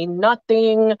 she don't need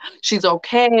nothing. She's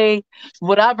okay.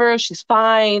 Whatever. She's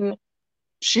fine.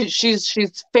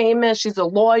 She's famous. She's a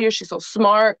lawyer. She's so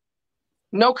smart.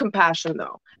 No compassion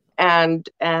though. And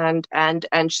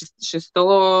she's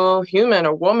still a human,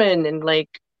 a woman, and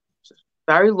like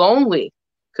very lonely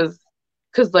because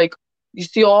like you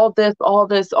see all this,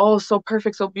 oh, so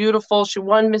perfect, so beautiful. She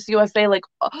won Miss USA. Like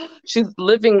she's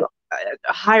living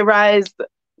high rise,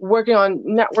 working on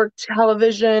network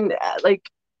television. Like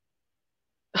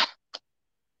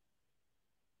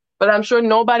But I'm sure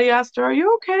nobody asked her, "Are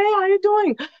you okay? How are you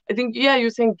doing?" I think, yeah,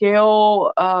 you're saying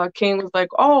Gayle King was like,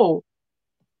 oh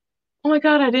my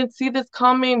God, I didn't see this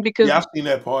coming because. Yeah, I've seen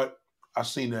that part. I've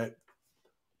seen that.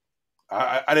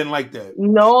 I didn't like that.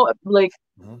 No, like,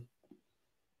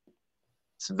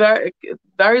 it's very,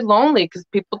 very lonely because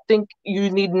people think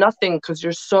you need nothing because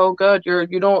you're so good. You're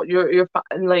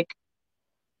fine. Like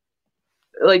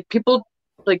people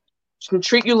like can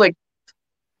treat you like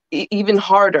even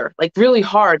harder, like really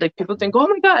hard. Like people think, oh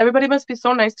my God, everybody must be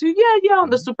so nice to you. Yeah, on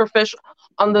the superficial,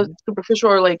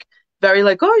 or like very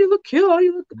like, oh, you look cute, oh,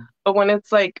 you look. But when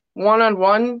it's like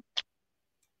one-on-one,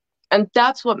 and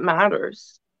that's what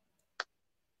matters,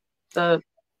 the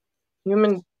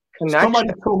human connection.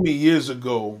 Somebody told me years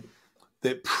ago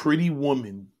that pretty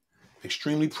women,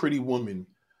 extremely pretty women,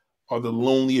 are the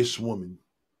loneliest women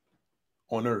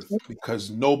on earth because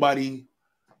no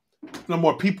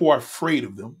more people are afraid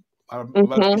of them. A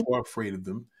lot of people are afraid of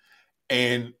them.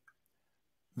 And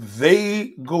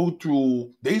they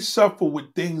suffer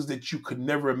with things that you could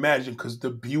never imagine because the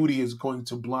beauty is going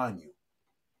to blind you.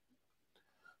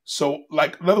 So,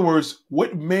 like, in other words,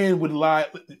 what man would lie?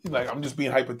 Like, I'm just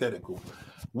being hypothetical.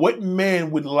 What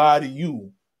man would lie to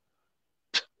you?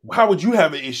 How would you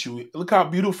have an issue? Look how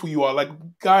beautiful you are. Like,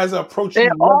 guys are approaching you.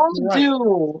 They all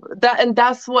do that, and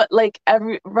that's what, like,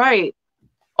 right.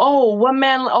 Oh, one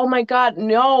man. Oh my God,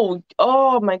 no.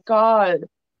 Oh my God.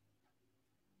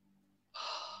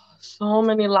 So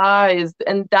many lies,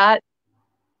 and the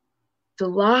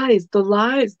lies,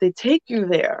 they take you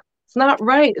there. It's not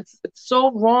right. It's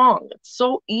so wrong. It's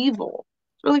so evil.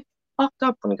 It's really fucked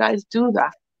up when guys do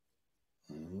that.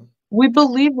 We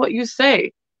believe what you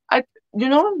say.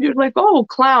 You're like, oh,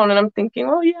 clown, and I'm thinking,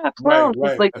 oh yeah, clown.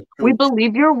 Right. Like, we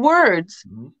believe your words.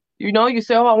 You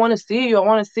say, oh, I want to see you. I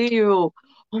want to see you.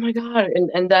 Oh my God,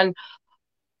 and then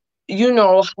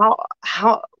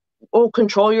how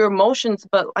control your emotions,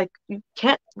 but like you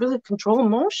can't really control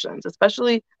emotions,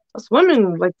 especially us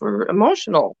women. Like, we're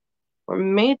emotional. We're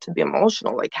made to be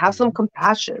emotional. Like, have some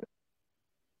compassion.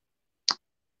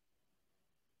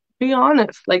 Be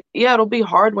honest. Like, yeah, it'll be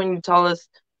hard when you tell us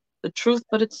the truth,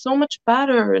 but it's so much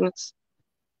better, and it's.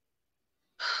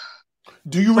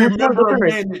 Do you remember a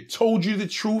man that told you the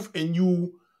truth and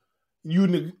you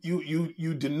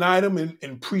denied him and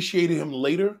appreciated him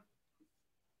later?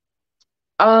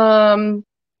 I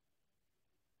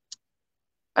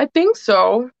think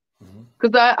so,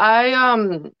 because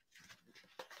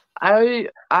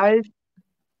I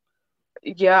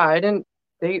didn't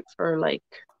date for like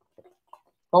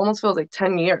almost feels like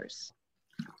 10 years.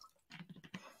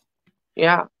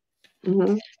 Yeah.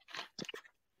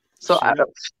 So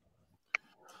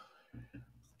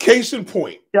case in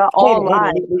point. Yeah, hold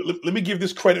on. Let me give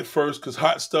this credit first because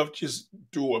Hot Stuff just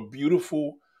threw a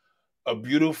beautiful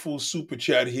super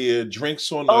chat here. Drinks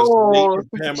on us. Nate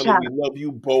and Pamela, we love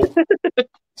you both.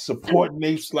 Support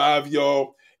Nate's Live,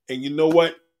 y'all. And you know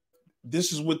what?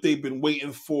 This is what they've been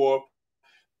waiting for.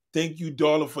 Thank you,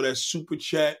 darling, for that super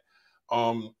chat.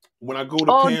 When I go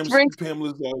to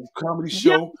Pamela's comedy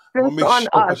show, I'm gonna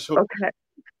make sure. Okay.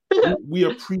 We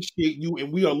appreciate you,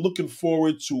 and we are looking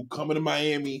forward to coming to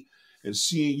Miami and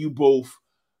seeing you both.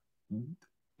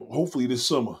 Hopefully this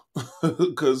summer,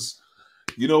 because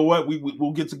you know what,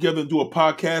 we'll get together and do a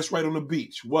podcast right on the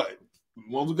beach. What? As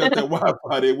long as we got that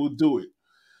Wi-Fi there, we'll do it.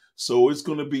 So it's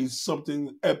going to be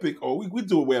something epic. Or we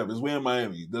do it wherever. We're in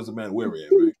Miami. It doesn't matter where we're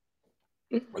at, right?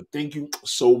 But thank you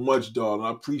so much, darling.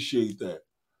 I appreciate that.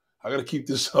 I got to keep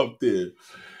this up there.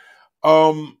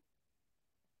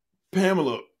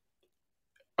 Pamela,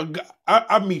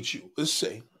 I meet you. Let's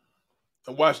say,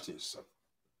 and watch this.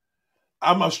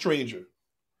 I'm a stranger.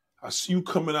 I see you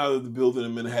coming out of the building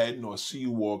in Manhattan, or I see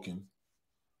you walking.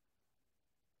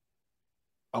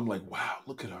 I'm like, wow,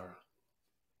 look at her.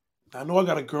 I know I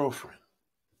got a girlfriend.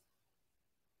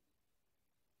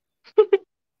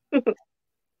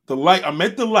 I'm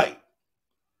at the light.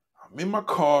 I'm in my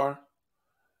car.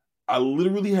 I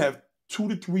literally have 2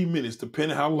 to 3 minutes,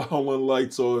 depending how long the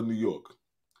lights are in New York.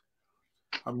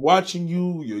 I'm watching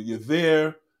you. You're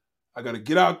there. I got to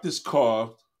get out this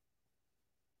car.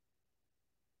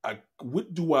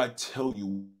 What do I tell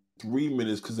you? 3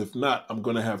 minutes, because if not, I'm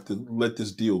going to have to let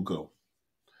this deal go.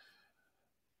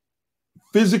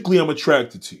 Physically, I'm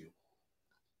attracted to you.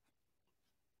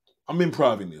 I'm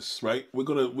improving this, right? We're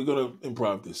gonna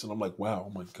improv this, and I'm like, wow,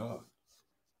 oh my God,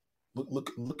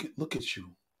 look at you.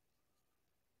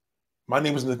 My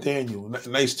name is Nathaniel.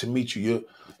 Nice to meet you.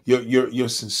 You're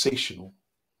sensational.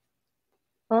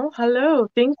 Oh, hello.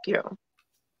 Thank you.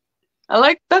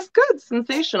 That's good.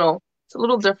 Sensational. It's a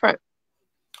little different.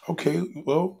 Okay,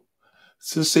 well,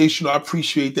 Sensational. I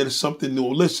appreciate that. It's something new.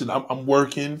 Listen, I'm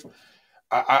working.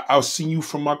 I'll see you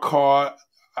from my car.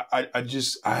 I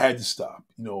had to stop.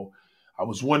 I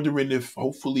was wondering if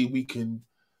hopefully we can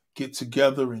get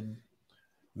together and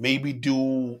maybe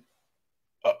do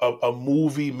a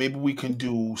movie. Maybe we can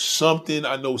do something.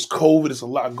 I know it's COVID. There's a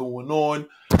lot going on.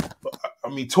 But, I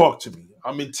mean, talk to me.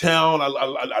 I'm in town.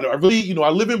 I really, I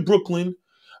live in Brooklyn.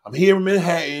 I'm here in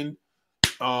Manhattan.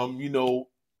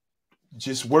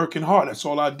 Just working hard. That's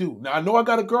all I do. Now, I know I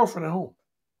got a girlfriend at home.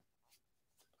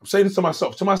 I'm saying this to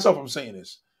myself. To myself, I'm saying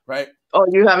this, right? Oh,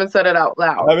 you haven't said it out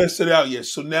loud. I haven't said it out yet.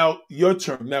 So now your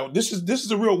turn. Now this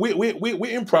is a real. We're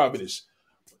improv this.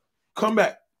 Come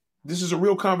back. This is a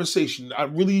real conversation.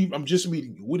 I'm just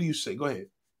meeting you. What do you say? Go ahead.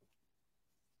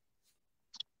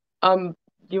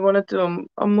 You want to do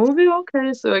a movie?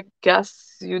 Okay, so I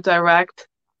guess you direct.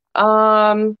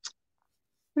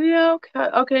 Yeah,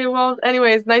 okay. Well,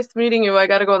 anyways, nice meeting you. I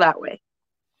gotta go that way.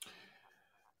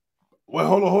 Well,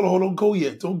 hold on. Don't go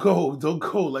yet. Don't go.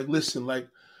 Like, listen, like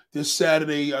this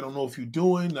Saturday, I don't know if you're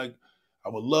doing. Like, I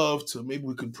would love to. Maybe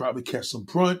we could probably catch some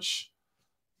brunch.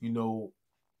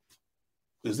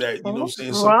 Is that what I'm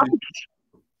saying? Brunch? Something?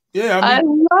 Yeah, I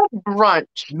love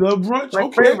brunch. You love brunch? My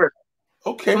okay. favorite.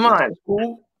 Okay. Come on.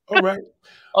 Cool. All right.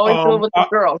 Always do it with the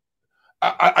girls.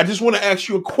 I just want to ask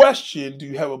you a question. Do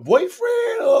you have a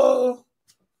boyfriend or?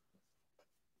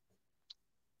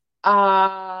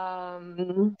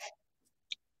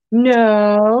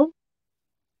 No.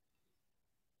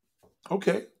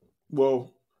 Okay.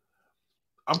 Well,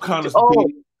 I'm kind of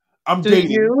dating. I'm dating.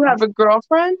 Do you have a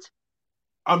girlfriend?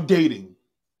 I'm dating.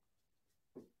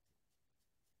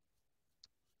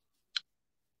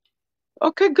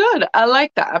 Okay, good. I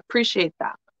like that. I appreciate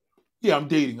that. Yeah, I'm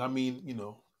dating. I mean,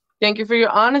 Thank you for your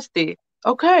honesty.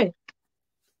 Okay.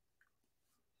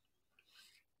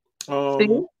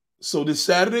 So this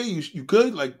Saturday, you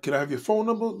good? Like, can I have your phone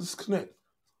number? Let's connect.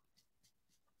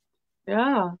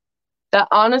 Yeah. That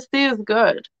honesty is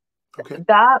good. Okay.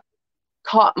 That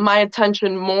caught my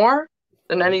attention more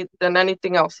than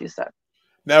anything else you said.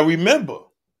 Now remember,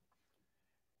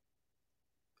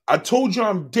 I told you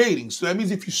I'm dating, so that means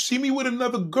if you see me with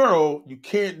another girl, you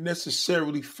can't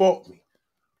necessarily fault me.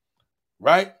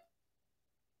 Right?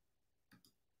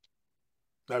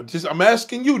 Now I'm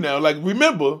asking you now, like,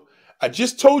 remember, I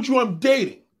just told you I'm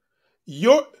dating.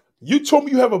 You told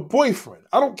me you have a boyfriend.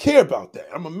 I don't care about that.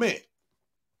 I'm a man.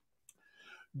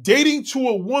 Dating to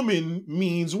a woman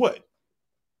means what?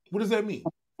 What does that mean?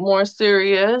 More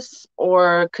serious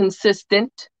or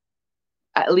consistent,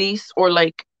 at least, or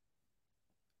like,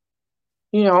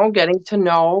 getting to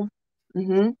know.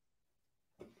 Mm-hmm.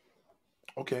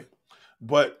 Okay.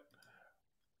 But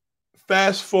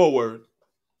fast forward,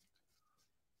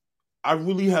 I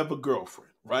really have a girlfriend,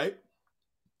 right?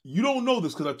 You don't know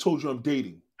this because I told you I'm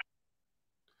dating.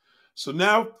 So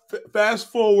now, fast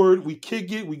forward, we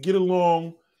kick it, we get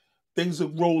along, things are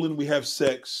rolling, we have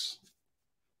sex.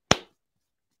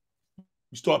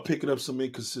 You start picking up some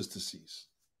inconsistencies.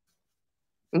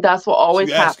 That's what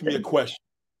always happens. You ask me a question.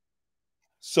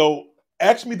 So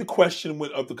ask me the question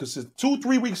of the consistency.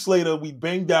 2-3 weeks later, we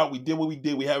banged out, we did what we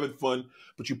did, we having fun,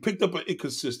 but you picked up an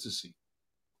inconsistency.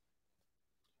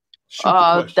 Shoot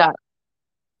the question.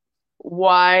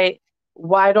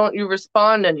 Why don't you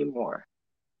respond anymore?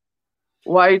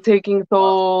 Why are you taking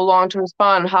so long to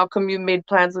respond? How come you made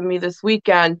plans with me this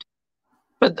weekend,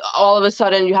 but all of a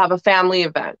sudden you have a family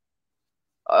event?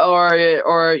 Or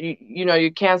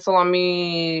you cancel on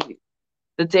me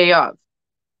the day of.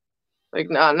 Like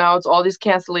now it's all these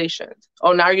cancellations.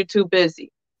 Oh, now you're too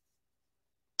busy.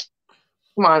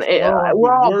 Come on,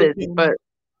 we're all busy, but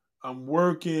I'm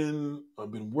working.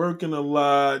 I've been working a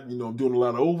lot. I'm doing a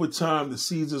lot of overtime. The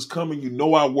season's coming.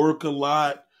 I work a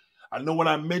lot. I know when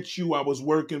I met you, I was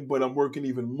working, but I'm working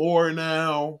even more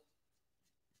now.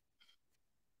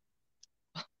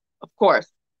 Of course.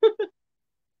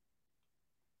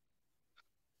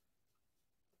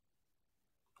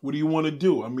 What do you want to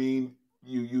do? I mean,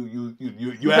 you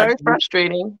very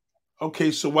frustrating.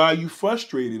 Okay, so why are you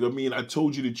frustrated? I mean, I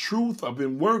told you the truth. I've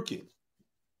been working.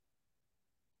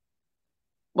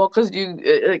 Well, because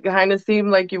it kind of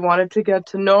seemed like you wanted to get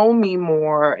to know me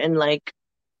more and like,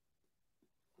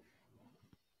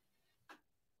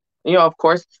 of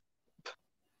course,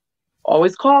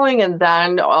 always calling, and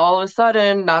then all of a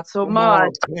sudden, not so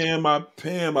much. Pam,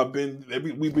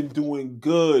 we've been doing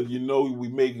good. We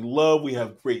make love. We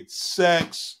have great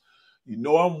sex.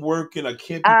 I'm working. I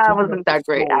can't. I wasn't that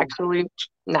great, actually.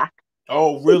 Nah.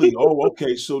 Oh, really? Oh,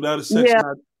 okay. So now the sex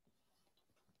not.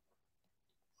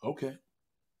 Okay.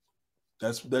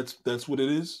 That's what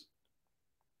it is.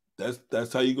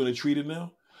 That's how you're gonna treat it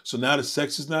now. So now the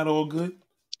sex is not all good?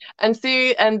 And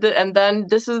see, and then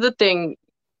this is the thing,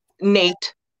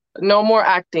 Nate, no more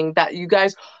acting, that you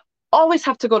guys always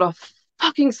have to go to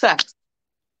fucking sex.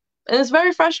 And it's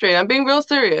very frustrating. I'm being real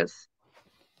serious.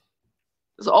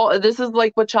 This is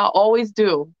like what y'all always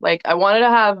do. Like, I wanted to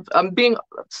have,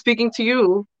 speaking to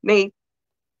you, Nate,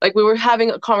 like we were having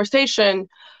a conversation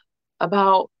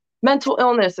about mental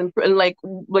illness and like,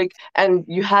 and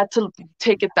you had to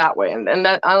take it that way. And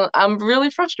that I'm really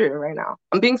frustrated right now.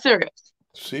 I'm being serious.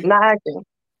 See? Not acting.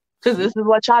 Because this is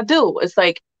what y'all do. It's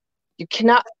like, you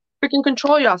cannot freaking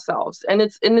control yourselves. And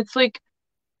it's like,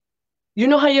 you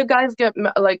know how you guys get,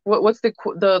 like, what's the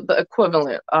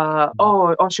equivalent?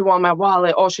 Oh, she want my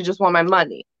wallet. Oh, she just want my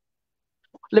money.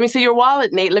 Let me see your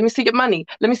wallet, Nate. Let me see your money.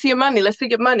 Let me see your money. Let's see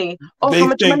your money. Oh, how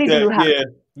much money do you have?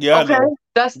 Yeah. Okay,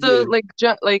 that's the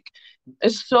like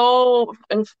it's so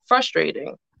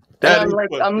frustrating. And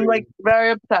I'm like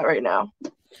very upset right now.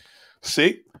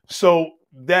 See, so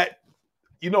that,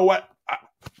 you know what?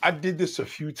 I did this a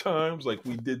few times. Like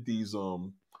we did these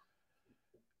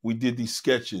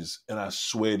sketches, and I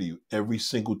swear to you, every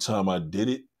single time I did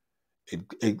it,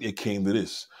 it came to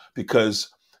this, because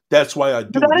that's why I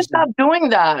do. You gotta stop doing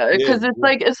that, because it's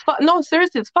like no,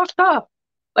 seriously, it's fucked up.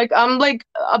 Like I'm like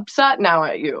upset now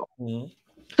at you,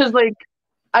 because like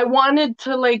I wanted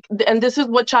to like, and this is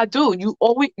what y'all do.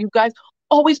 You guys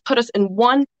always put us in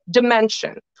one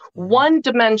dimension.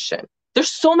 There's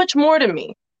so much more to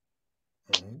me,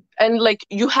 and like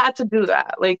you had to do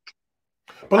that. Like,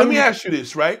 but let me ask you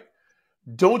this, right?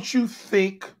 Don't you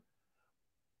think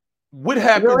what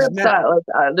happens really now?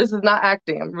 Like, this is not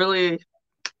acting. I'm really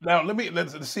now.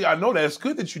 Let's see. I know that it's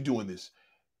good that you're doing this.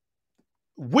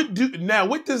 How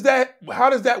does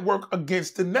that work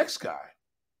against the next guy?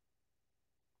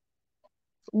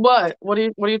 What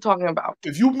are you talking about?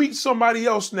 If you meet somebody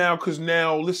else now, because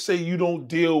now let's say you don't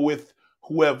deal with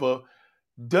whoever,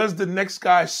 does the next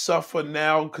guy suffer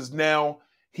now because now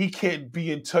he can't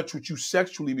be in touch with you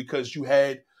sexually because you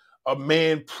had a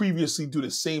man previously do the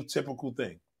same typical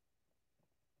thing?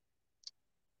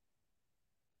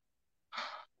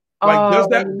 Like, does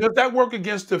that work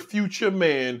against the future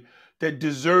man that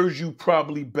deserves you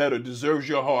probably better, deserves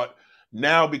your heart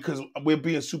now, because we're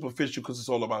being superficial because it's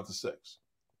all about the sex?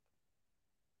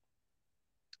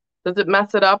 Does it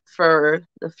mess it up for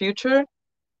the future?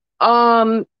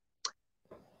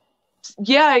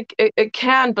 Yeah, it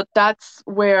can, but that's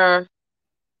where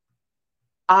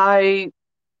I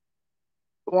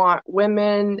want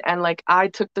women, and like I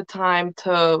took the time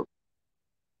to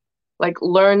like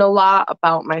learn a lot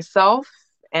about myself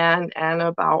and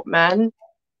about men,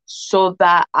 so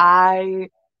that I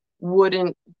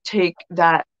wouldn't take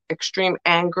that extreme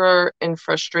anger and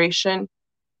frustration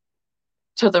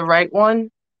to the right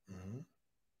one.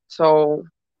 So,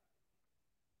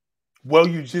 well,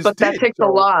 you just but that takes a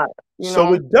lot.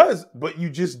 So it does, but you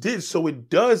just did. So it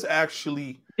does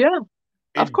actually. Yeah,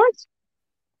 of course.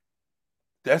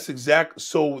 That's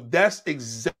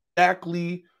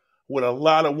exactly what a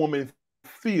lot of women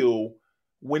feel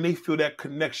when they feel that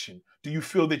connection. Do you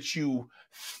feel that you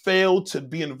failed to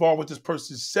be involved with this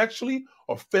person sexually,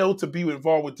 or failed to be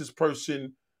involved with this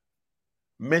person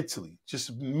mentally,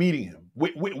 just meeting him?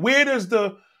 Where does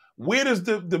the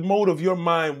mode of your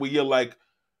mind where you're like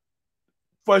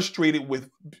frustrated with,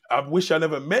 I wish I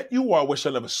never met you, or I wish I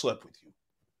never slept with you?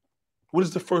 What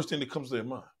is the first thing that comes to your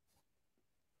mind?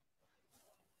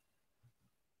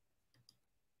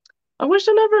 I wish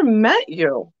I never met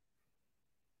you.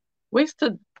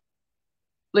 Wasted,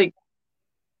 like.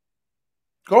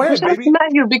 Go ahead, baby. I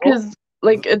met you because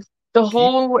like it's the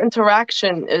whole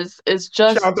interaction is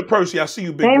just. Shout out to Percy. I see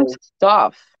you, big same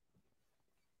stuff.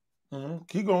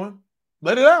 Keep going.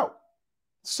 Let it out.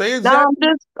 Say exactly.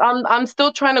 No, I'm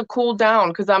still trying to cool down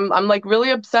because I'm like really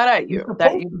upset at you.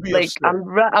 That you like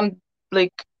upset. I'm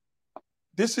like.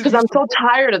 This is because I'm so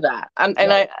tired of that.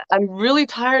 I'm really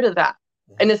tired of that,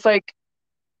 and it's like.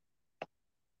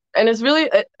 And it's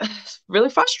really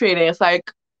frustrating. It's like,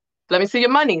 let me see your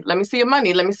money. Let me see your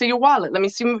money. Let me see your wallet. Let me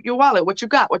see your wallet. What you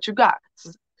got? What you got?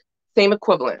 Same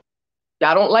equivalent.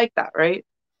 Y'all don't like that, right?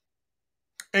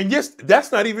 And yes,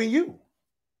 that's not even you.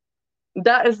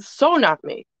 That is so not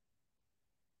me.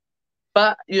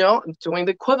 But, I'm doing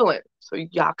the equivalent so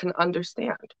y'all can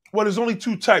understand. Well, there's only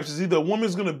two types. It's either a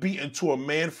woman's going to be into a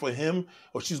man for him,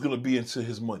 or she's going to be into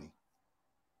his money.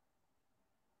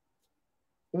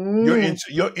 You're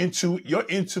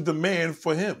into the man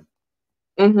for him.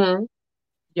 Mm-hmm.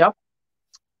 Yep.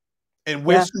 And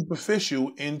we're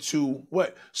superficial into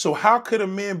what? So how could a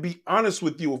man be honest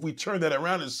with you if we turn that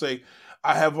around and say,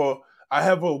 I have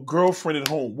a girlfriend at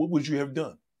home? What would you have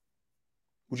done?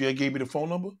 Would you have gave me the phone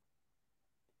number?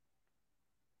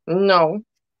 No.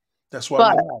 That's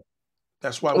why we lied.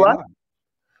 That's why we lied.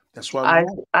 That's why we lied.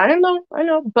 I don't know. I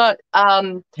know. But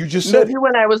you just said maybe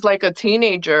when I was like a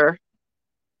teenager,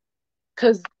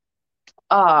 because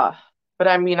but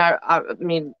I mean I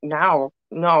mean now,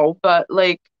 no, but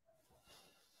like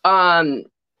but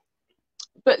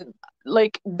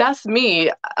like that's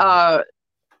me. Other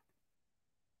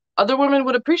women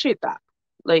would appreciate that.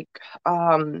 Like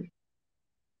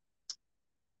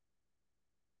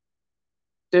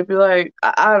they'd be like,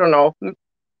 I don't know.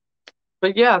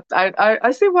 But yeah,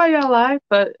 I see why y'all lie,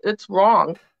 but it's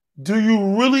wrong. Do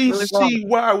you really see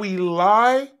why we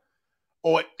lie?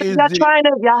 Or is y'all trying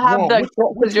to have the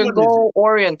because you're goal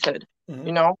oriented, mm-hmm.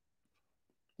 you know?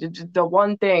 The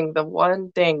one thing, but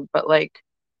like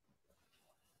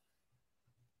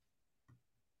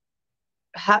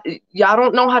y'all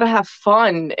don't know how to have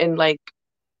fun and like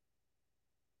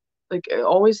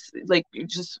always like you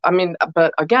just I mean,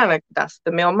 but again, like, that's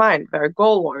the male mind, very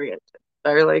goal oriented,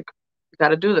 very like you got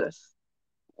to do this.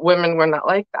 Women were not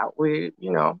like that. We,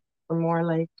 you know, we're more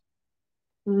like,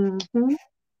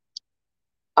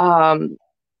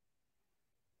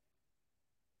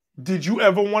 Did you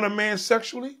ever want a man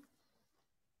sexually?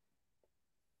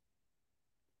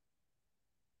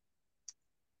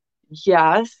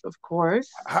 Yes, of course.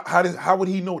 How would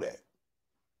he know that?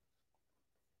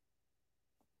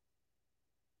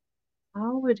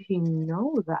 How would he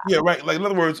know that? Yeah, right. Like in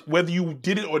other words, whether you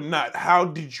did it or not, how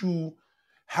did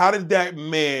that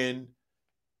man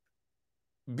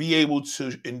be able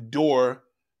to endure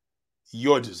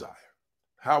your desire?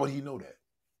 How would he know that?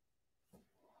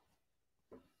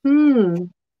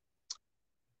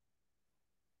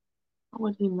 How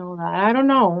would he know that? I don't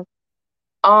know.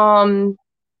 I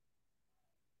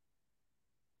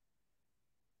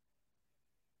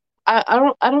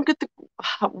don't get the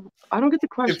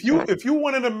question. If you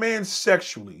wanted a man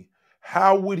sexually,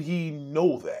 how would he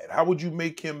know that? How would you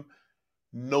make him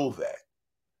know that?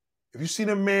 If you seen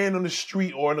a man on the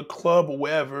street or in a club or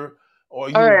wherever, or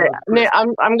you, all right, Nate,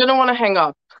 I'm gonna want to hang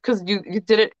up because you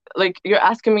did it like you're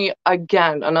asking me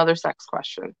again another sex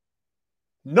question.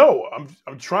 No,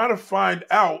 I'm trying to find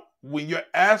out when you're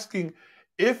asking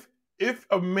if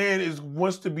a man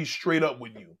wants to be straight up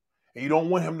with you and you don't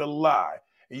want him to lie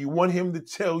and you want him to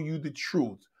tell you the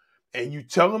truth and you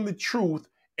tell him the truth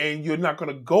and you're not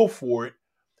going to go for it.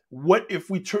 What if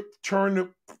we turn the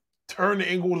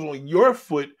angles on your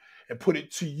foot and put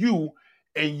it to you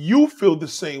and you feel the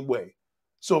same way?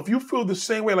 So if you feel the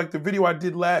same way, like the video I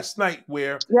did last night,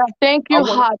 where thank you,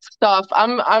 hot stuff.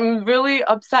 I'm really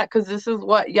upset because this is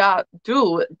what y'all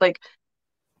do. Like,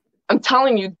 I'm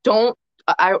telling you, don't.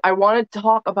 I want to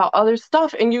talk about other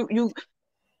stuff, and you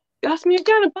asked me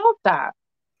again about that.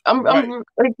 I'm like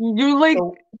you like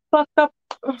fucked up.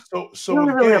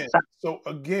 So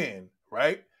again,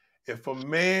 right? If a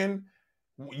man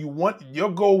your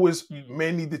goal is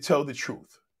men need to tell the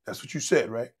truth. That's what you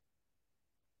said, right?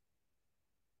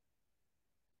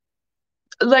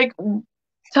 Like,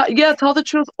 tell the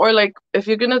truth, or like if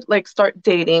you're gonna like start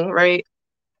dating, right?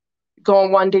 Go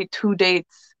on 1 date, 2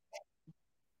 dates.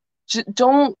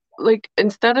 Don't like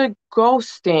instead of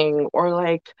ghosting or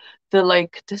like the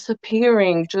like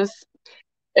disappearing, just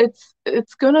it's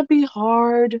gonna be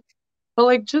hard, but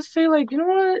like just say like, you know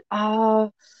what,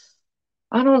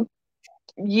 I don't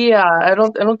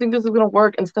think this is gonna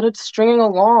work, instead of stringing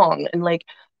along and like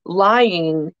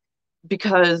lying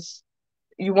because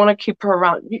you want to keep her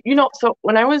around. You know, so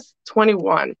when I was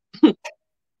 21, a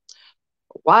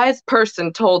wise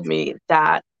person told me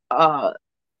that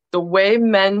the way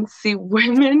men see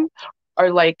women are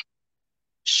like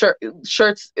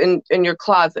shirts in your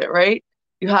closet, right?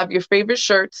 You have your favorite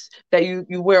shirts that you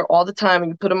wear all the time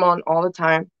and you put them on all the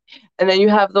time. And then you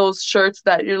have those shirts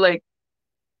that you're like,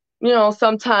 you know,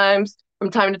 sometimes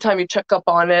from time to time you check up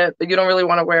on it, but you don't really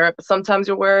want to wear it. But sometimes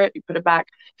you wear it, you put it back.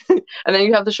 And then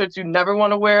you have the shirts you never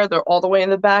want to wear. They're all the way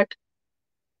in the back.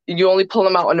 You only pull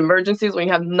them out in emergencies when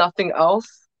you have nothing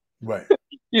else. Right.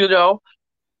 You know?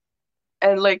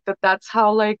 And like that's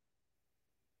how like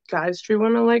guys treat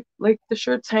women, like the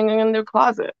shirts hanging in their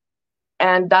closet.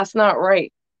 And that's not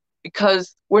right,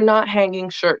 because we're not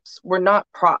hanging shirts. We're not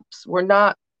props. We're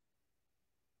not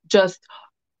just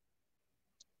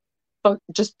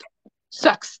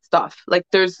sex stuff. Like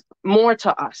there's more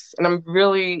to us, and I'm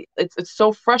really it's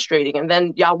so frustrating. And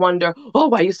then y'all wonder, oh,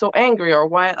 why are you so angry, or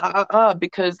why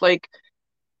because like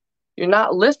you're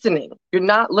not listening. You're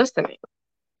not listening.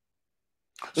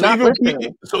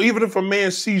 So even if a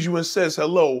man sees you and says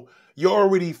hello, you're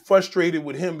already frustrated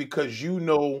with him because you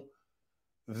know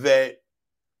that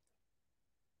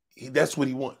that's what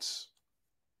he wants.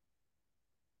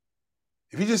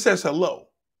 If he just says hello,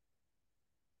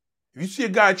 if you see a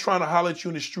guy trying to holler at you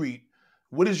in the street,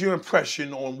 what is your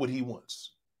impression on what he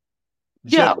wants?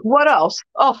 Yeah, what else?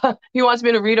 Oh, he wants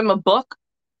me to read him a book?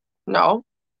 No.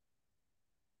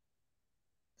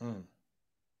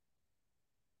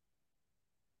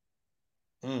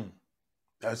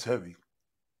 That's heavy.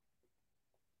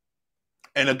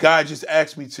 And a guy just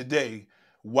asked me today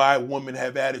why women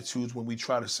have attitudes when we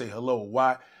try to say hello.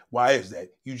 Why is that?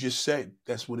 You just said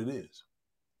that's what it is.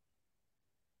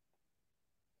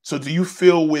 So do you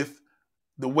feel with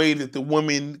the way that the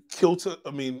woman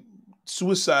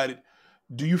suicided,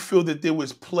 do you feel that there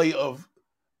was play of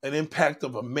an impact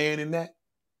of a man in that?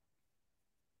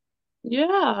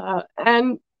 Yeah.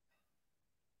 And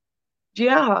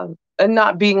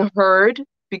not being heard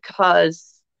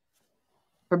because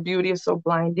her beauty is so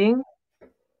blinding.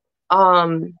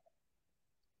 Yeah,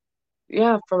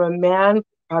 from a man,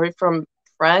 probably from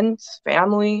friends,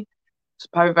 family. It's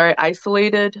probably very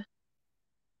isolated.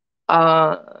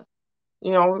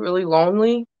 Really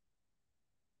lonely.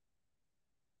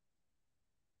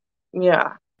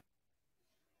 Yeah.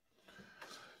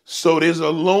 So there's a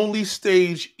lonely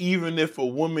stage even if a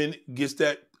woman gets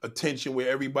that attention where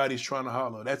everybody's trying to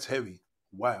holler. That's heavy.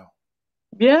 Wow.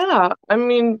 Yeah. I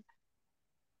mean,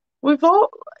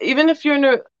 even if you're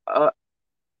in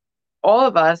all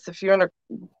of us, if you're in a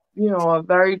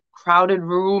very crowded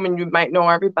room and you might know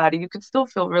everybody, you could still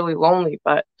feel really lonely,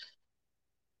 but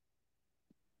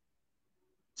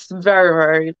it's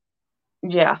very,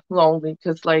 very, lonely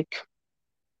because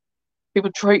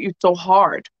people treat you so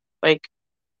hard,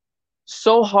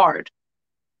 so hard,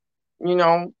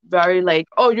 very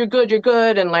oh, you're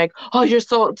good. And oh, you're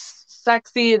so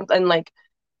sexy. And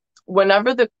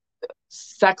whenever the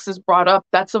sex is brought up,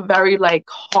 that's a very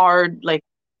hard,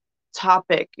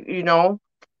 topic,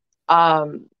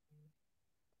 so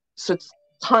it's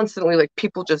constantly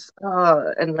people just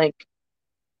and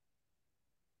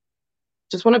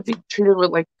just want to be treated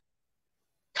with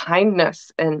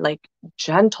kindness and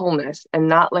gentleness and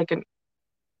not like an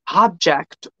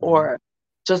object or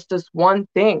just this one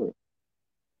thing.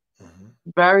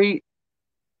 Very,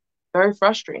 very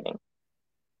frustrating.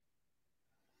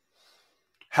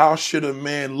 How should a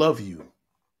man love you?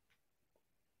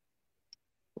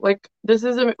 This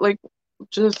isn't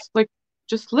just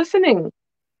listening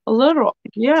a little.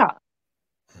 Yeah.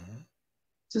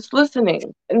 Just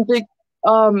listening. And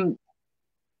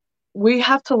we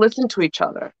have to listen to each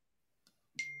other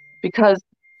because,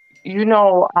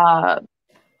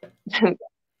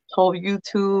 whole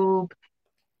YouTube,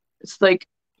 it's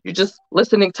you're just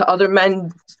listening to other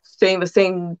men saying the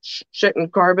same shit and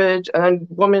garbage, and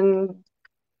women,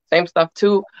 same stuff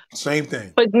too. Same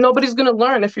thing. But nobody's going to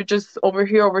learn if you're just over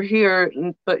here,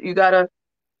 but you got to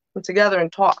put together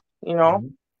and talk,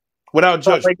 Without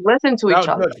judgment. Listen to each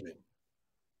other.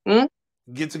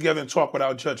 Get together and talk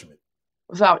without judgment.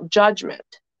 Without judgment.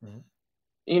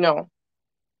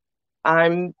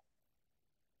 I'm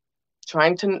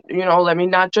trying to, let me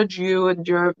not judge you and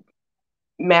your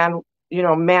man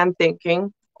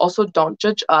thinking. Also, don't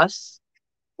judge us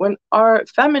when our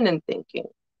feminine thinking,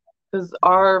 because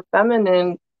our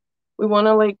feminine, we want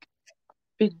to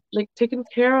be taken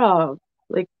care of,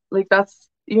 that's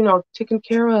taken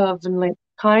care of, and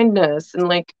kindness and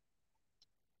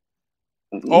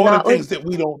all the things that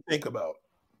we don't think about.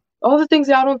 All the things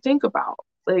that I don't think about.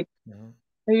 How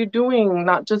are you doing?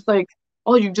 Not just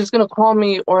oh, you're just gonna call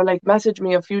me or message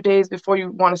me a few days before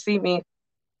you want to see me,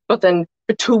 but then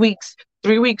for 2 weeks,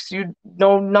 3 weeks, you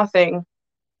know nothing.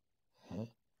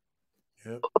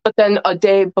 Yep. But then a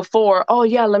day before, oh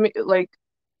yeah, let me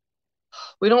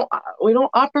we don't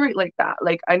operate like that.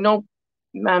 I know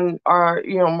men are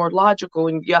more logical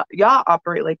and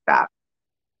operate like that,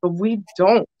 but we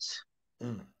don't.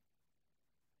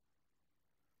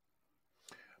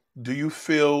 Do you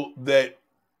feel that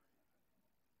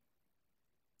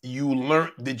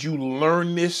did you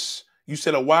learn this? You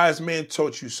said a wise man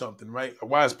taught you something, right? A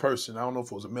wise person. I don't know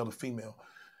if it was a male or female,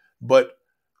 but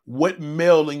what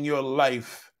male in your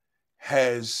life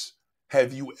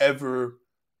have you ever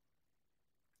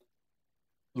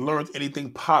learned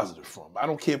anything positive from? I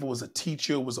don't care if it was a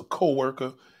teacher, it was a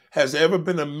coworker. Has there ever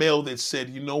been a male that said,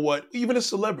 you know what, even a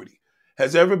celebrity,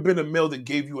 has there ever been a male that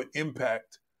gave you an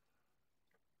impact?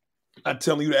 I'm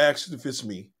telling you to ask if it's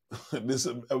me. This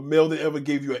a male that ever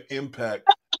gave you an impact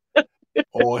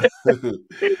on anything.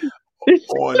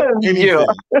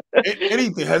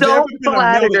 Anything. Has there ever been a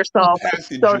male that yourself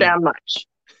so damn much?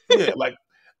 Yeah,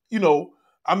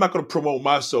 I'm not going to promote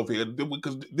myself here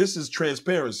because this is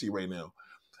transparency right now.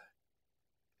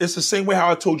 It's the same way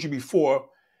how I told you before.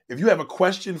 If you have a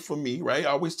question for me, right? I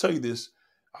always tell you this.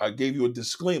 I gave you a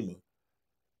disclaimer.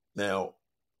 Now,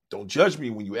 don't judge me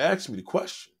when you ask me the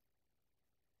question.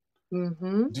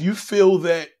 Mm-hmm. Do you feel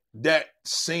that that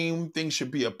same thing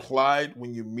should be applied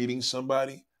when you're meeting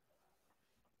somebody?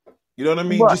 You know what I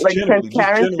mean? What, like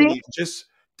transparency?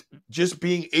 Just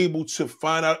being able to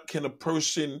find out, can a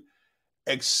person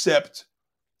accept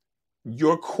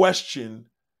your question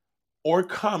or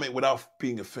comment without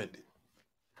being offended?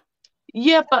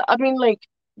 Yeah, but I mean, like,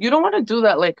 you don't want to do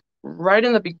that, like, right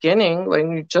in the beginning, like,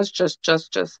 you just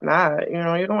mad, you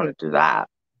know, you don't want to do that.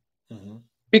 Mm-hmm.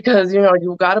 Because, you know,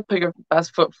 you got to put your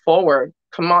best foot forward.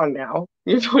 Come on now.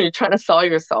 You're trying to sell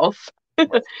yourself, right.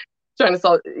 Trying to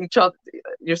sell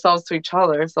yourselves to each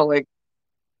other. So, like,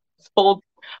 hold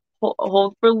for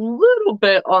a little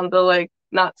bit on the, like,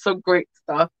 not so great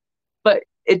stuff. But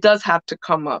it does have to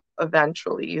come up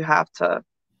eventually. You have to,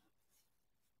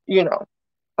 you know,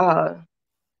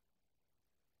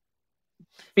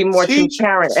 be more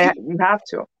transparent. You have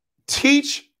to.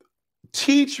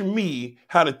 Teach me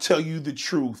how to tell you the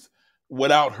truth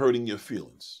without hurting your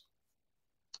feelings.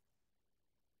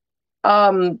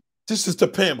 This is to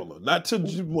Pamela, not to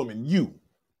the woman, you.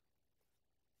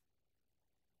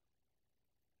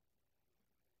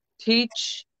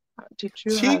 Teach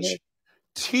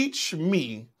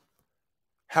me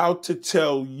how to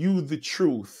tell you the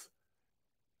truth,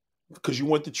 because you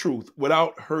want the truth,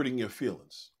 without hurting your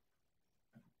feelings.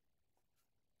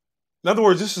 In other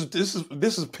words, this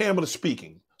is Pamela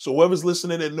speaking. So whoever's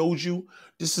listening that knows you,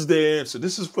 this is their answer.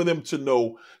 This is for them to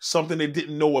know something they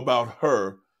didn't know about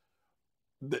her,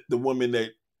 the woman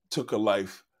that took her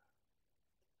life.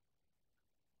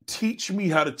 Teach me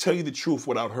how to tell you the truth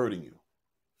without hurting you.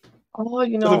 Oh,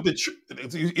 you know.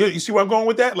 You see where I'm going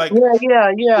with that? Like,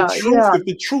 yeah. If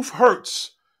the truth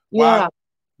hurts, why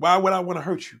would I want to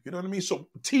hurt you? You know what I mean? So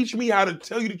teach me how to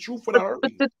tell you the truth without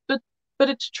hurting you. But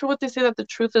it's true what they say, that the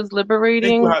truth is liberating.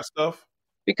 Thank you, hot stuff.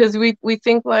 Because we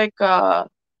think, like,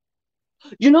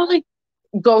 you know, like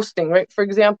ghosting, right? For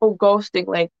example, ghosting,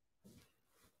 like,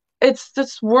 it's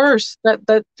just worse.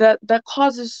 That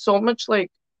causes so much, like,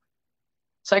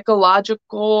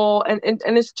 psychological and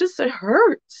it's just, it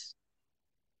hurts.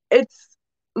 It's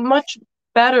much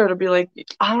better to be like,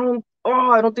 I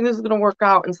don't think this is gonna work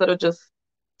out, instead of just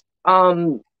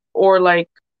or like,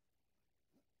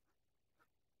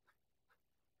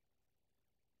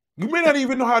 you may not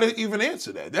even know how to even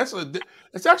answer that.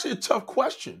 That's actually a tough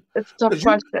question. It's a tough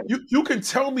question. You can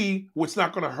tell me what's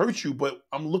not going to hurt you, but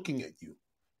I'm looking at you.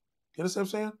 You understand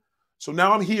what I'm saying? So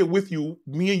now I'm here with you.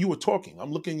 Me and you are talking.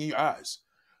 I'm looking in your eyes.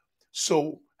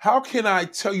 So how can I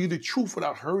tell you the truth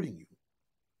without hurting you?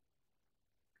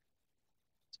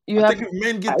 I think if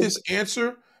men get this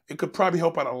answer, it could probably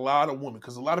help out a lot of women,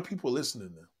 because a lot of people are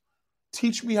listening now.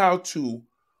 Teach me how to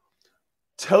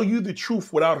tell you the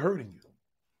truth without hurting you.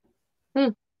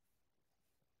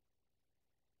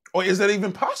 Or is that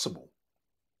even possible?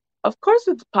 Of course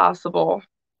it's possible.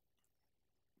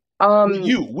 With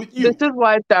you. This is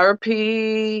why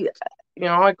therapy, you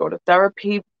know, I go to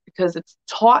therapy, because it's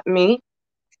taught me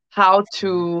how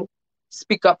to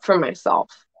speak up for myself.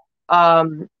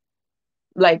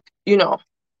 Like, you know,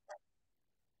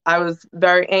 I was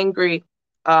very angry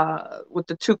with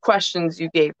the 2 questions you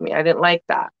gave me. I didn't like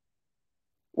that.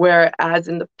 Whereas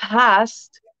in the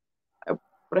past, I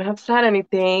wouldn't have said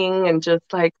anything and just,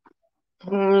 like,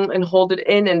 and hold it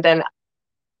in, and then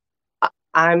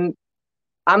I'm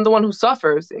the one who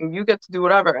suffers, and you get to do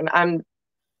whatever, and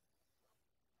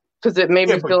because it made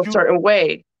me feel a certain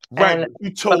way. Right. And,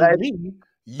 you told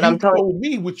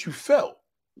me what you felt.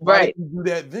 Why did you do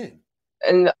that then?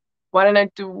 And why didn't I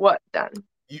do what then?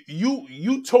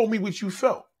 You told me what you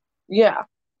felt. Yeah.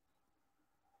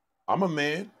 I'm a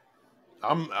man.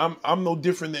 I'm no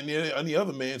different than any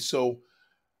other man. So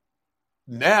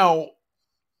now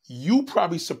you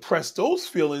probably suppressed those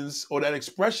feelings or that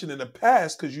expression in the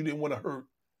past because you didn't want to hurt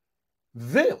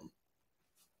them.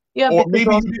 Yeah, or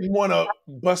maybe you didn't want to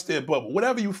bust their bubble.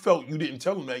 Whatever you felt, you didn't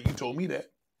tell them that. You told me that.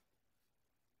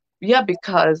 Yeah,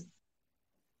 because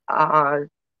I've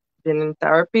been in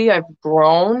therapy. I've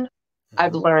grown.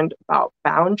 I've learned about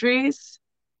boundaries,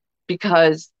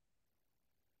 because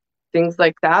things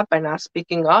like that, by not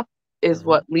speaking up, is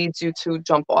what leads you to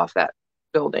jump off that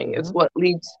building. It's what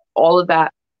leads all of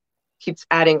that, keeps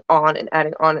adding on and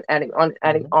adding on and adding on and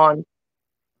adding on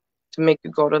to make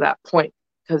you go to that point,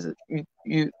 because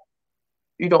you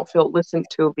don't feel listened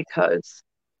to, because,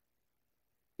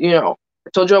 you know, I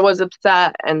told you I was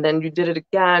upset, and then you did it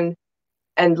again,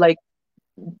 and like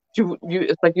you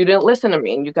it's like you didn't listen to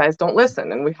me, and you guys don't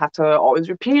listen, and we have to always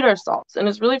repeat ourselves, and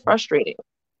it's really frustrating.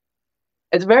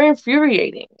 it's very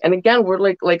infuriating. And again, we're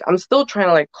like I'm still trying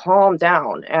to like calm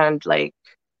down and like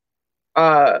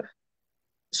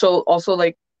so also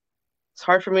like it's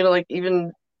hard for me to like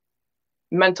even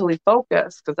mentally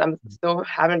focus because I'm still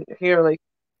having here like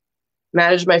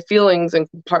manage my feelings and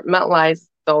compartmentalize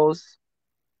those.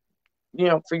 You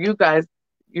know, for you guys,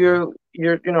 you're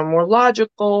more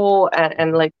logical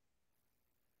and like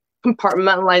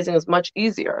compartmentalizing is much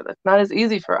easier. That's not as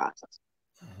easy for us.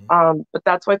 But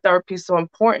that's why therapy is so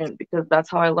important, because that's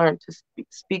how I learned to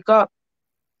speak up,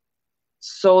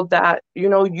 so that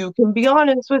you can be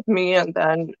honest with me, and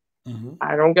then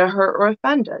I don't get hurt or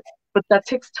offended. But that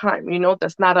takes time.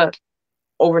 That's not a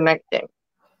overnight thing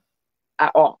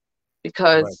at all,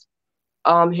 because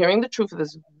hearing the truth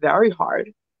is very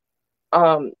hard.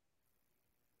 The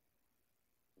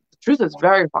truth is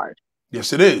very hard.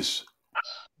 Yes, it is.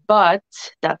 But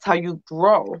that's how you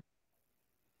grow.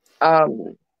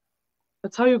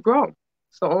 That's how you grow.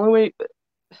 It's the only way.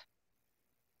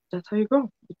 That's how you grow.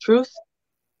 The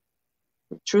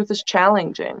truth is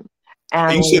challenging.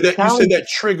 And you said that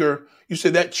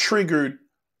triggered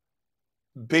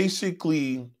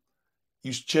basically,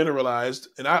 you generalized,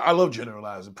 and I love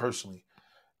generalizing personally.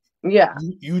 Yeah.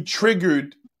 You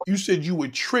said you were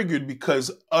triggered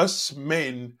because us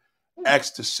men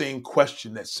asked the same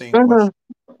question, that same question.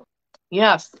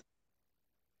 Yes.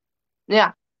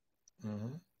 Yeah.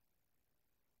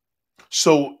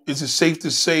 So is it safe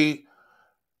to say,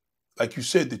 like you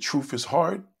said, the truth is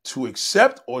hard to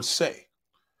accept or say?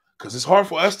 Because it's hard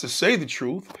for us to say the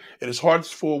truth, and it's hard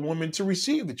for a woman to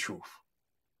receive the truth.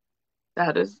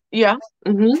 That is, yeah.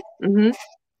 It's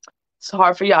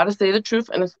hard for y'all to say the truth,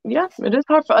 and it is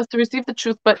hard for us to receive the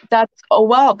truth. But that's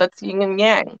that's yin and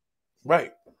yang,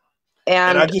 right?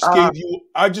 And I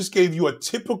just gave you a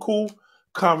typical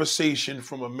conversation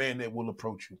from a man that will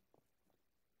approach you,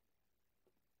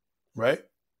 right?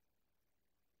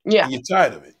 Yeah, and you're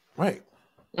tired of it, right?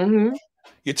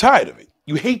 You're tired of it.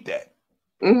 You hate that.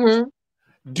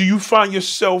 Do you find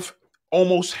yourself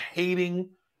almost hating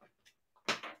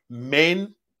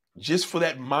men just for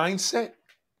that mindset?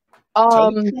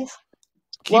 Tell the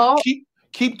truth.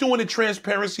 Keep doing the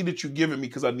transparency that you're giving me,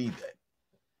 because I need that.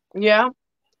 Yeah.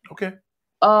 Okay.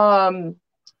 Can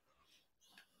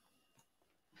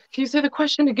you say the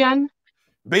question again?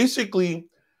 Basically,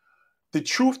 the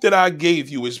truth that I gave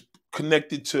you is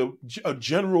connected to a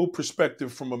general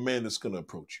perspective from a man that's going to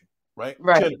approach you, right?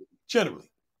 Right. Generally.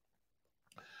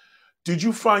 Did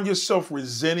you find yourself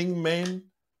resenting men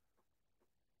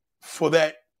for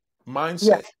that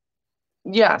mindset?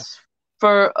 Yes.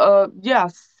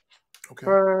 Yes.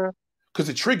 Okay. Because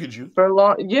it triggered you. For a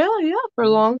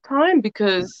long time,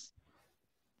 because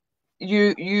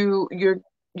you're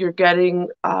getting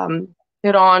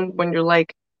hit on when you're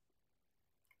like,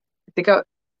 I think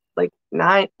like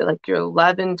 9, like you're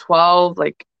 11, 12,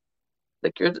 like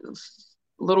you're a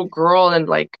little girl, and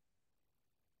like,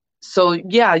 so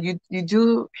yeah, you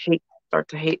do start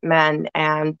to hate men.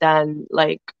 And then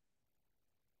like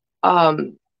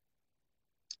when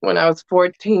I was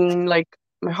 14, like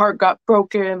my heart got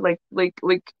broken, like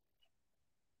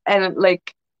and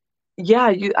like,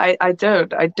 yeah, I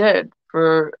did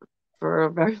for a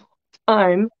very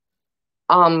long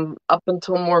time, up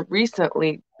until more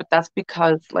recently. But that's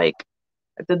because like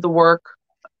I did the work,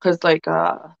 because like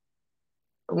I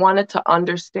wanted to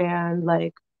understand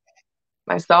like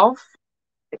myself,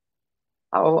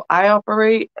 how I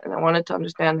operate, and I wanted to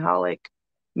understand how like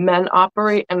men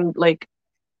operate. And like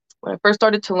when I first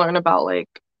started to learn about like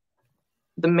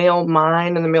the male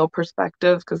mind and the male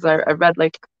perspective, because I read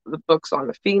like the books on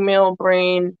the female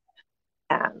brain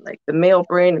and like the male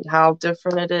brain and how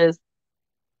different it is.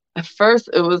 At first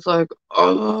it was like,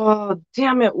 oh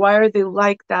damn it, why are they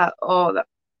like that? Oh, that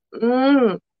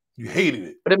you hated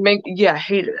it. But I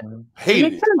hated it.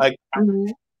 Hated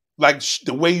it. Like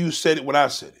the way you said it when I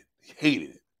said it.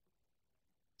 Hated it.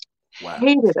 Wow.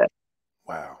 Hated it.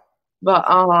 Wow. But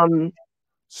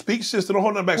speak, sister. Don't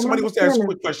hold on back. Somebody wants to ask a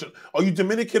quick question. Are you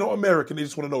Dominican or American? They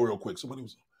just want to know real quick. Somebody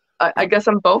was. I guess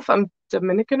I'm both. I'm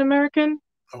Dominican American.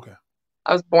 Okay.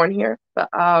 I was born here, but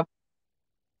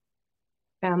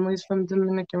family's from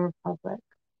Dominican Republic.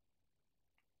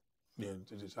 Yeah,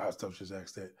 just Hot Stuff just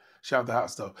asked that. Shout out to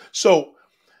Hot Stuff. So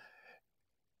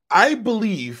I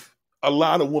believe a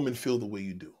lot of women feel the way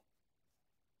you do.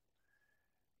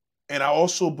 And I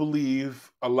also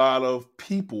believe a lot of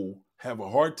people have a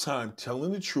hard time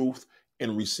telling the truth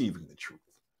and receiving the truth.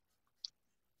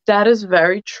 That is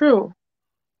very true.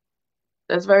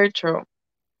 That's very true.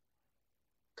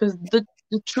 Because the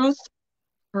truth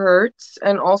hurts,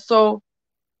 and also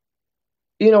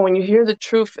when you hear the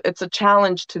truth, it's a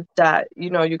challenge to that.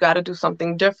 You got to do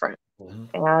something different.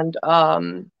 Mm-hmm.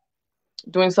 And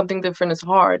doing something different is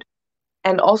hard.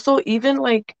 And also, even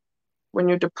like when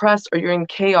you're depressed or you're in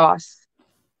chaos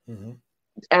mm-hmm.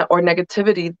 or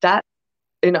negativity, that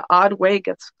in an odd way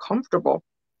gets comfortable.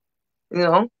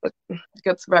 It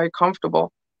gets very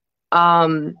comfortable.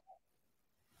 But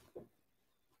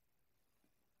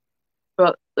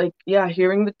like, yeah,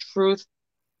 hearing the truth,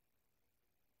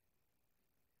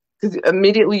 because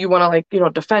immediately you want to like,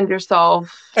 defend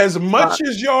yourself. As much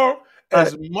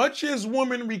as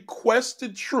women request the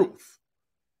truth,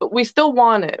 but we still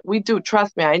want it. We do.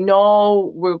 Trust me. I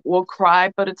know we'll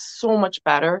cry, but it's so much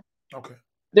better. Okay.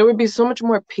 There would be so much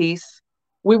more peace.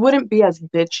 We wouldn't be as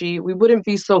bitchy. We wouldn't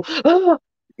be so,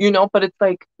 but it's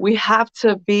like we have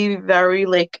to be very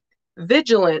like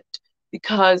vigilant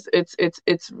because it's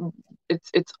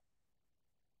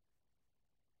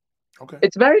okay.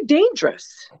 It's very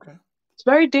dangerous. Okay. It's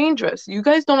very dangerous. You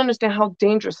guys don't understand how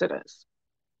dangerous it is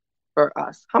for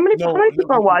us. How many people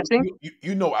are watching?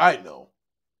 I know.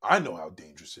 I know how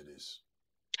dangerous it is.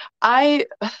 I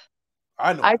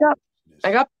know.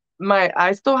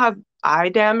 I still have eye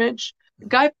damage. The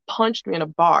guy punched me in a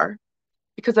bar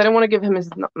because I didn't want to give him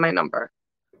my number.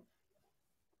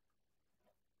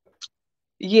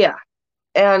 Yeah.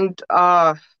 And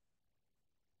that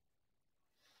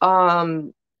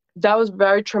was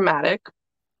very traumatic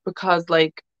because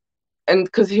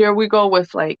because here we go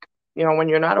with like, when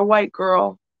you're not a white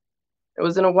girl, it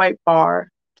was in a white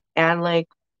bar and like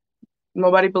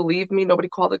nobody believed me, nobody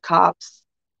called the cops.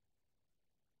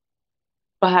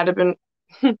 But had it been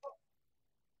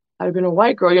a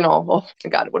white girl, oh my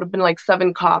God, it would have been like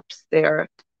 7 cops there.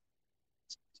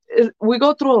 We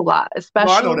go through a lot,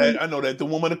 especially. No, I know that. The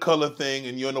woman of color thing,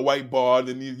 and you're in a white bar,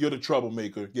 then you're the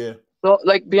troublemaker. Yeah. So,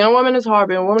 like, being a woman is hard.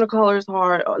 Being a woman of color is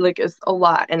hard. Like, it's a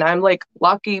lot. And I'm, like,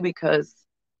 lucky because,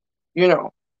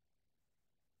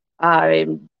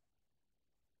 I'm...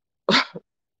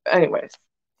 Anyways.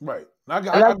 Right.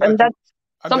 And that's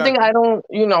something I don't,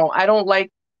 I don't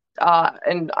like,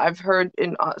 and I've heard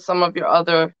in some of your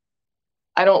other...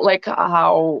 I don't like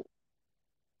how,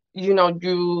 you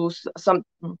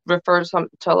refer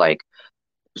to, like,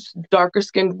 darker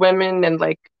skinned women and,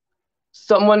 like,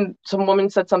 some woman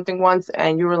said something once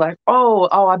and you were like, oh,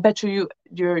 I bet you're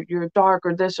dark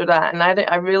or this or that. And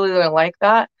I really didn't like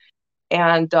that.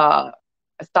 And I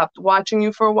stopped watching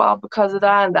you for a while because of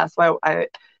that. And that's why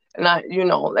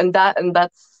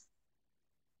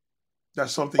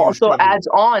that's something also adds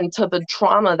on to the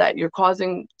trauma that you're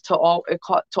causing to all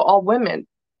women,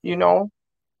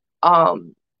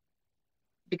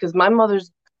 because my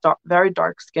mother's very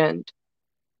dark skinned,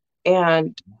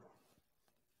 and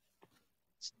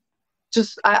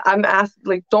just I'm asked,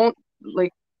 like, don't,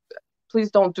 like,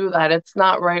 please don't do that. It's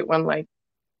not right when, like,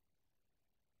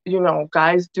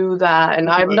 guys do that. And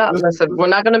I'm not... Listen, we're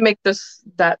not going to make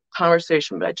that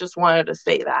conversation, but I just wanted to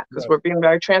say that because we're being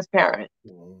very transparent.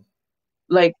 Mm-hmm.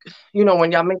 Like,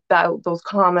 when y'all make those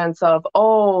comments of,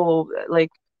 oh, like,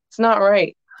 it's not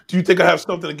right. Do you think I have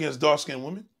something against dark-skinned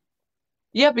women?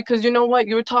 Yeah, because you know what?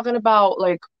 You were talking about,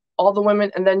 like, all the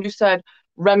women, and then you said,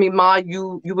 Remy Ma,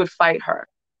 you would fight her.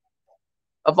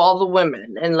 Of all the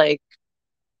women, and like,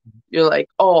 you're like,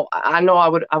 oh, I know I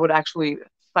would actually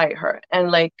fight her,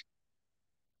 and like,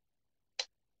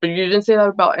 but you didn't say that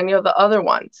about any of the other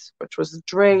ones, which was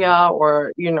Drea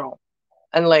or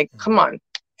and like, come on.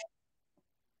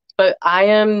 But I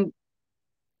am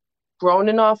grown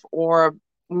enough or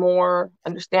more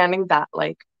understanding that,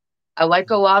 like, I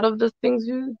like a lot of the things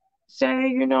you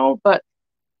say, but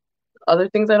other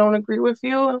things I don't agree with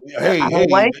you. Hey,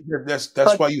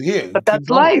 that's why you're here. But that's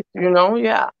life,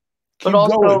 yeah. Keep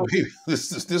going, baby.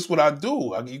 This is what I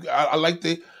do. I like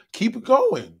to keep it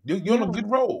going. You're on a good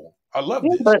roll. I love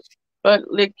this. But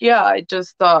like, yeah, I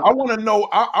just thought... I want to know.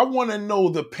 I want to know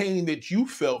the pain that you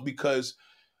felt, because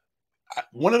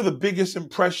one of the biggest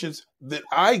impressions that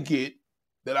I get,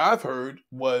 that I've heard,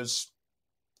 was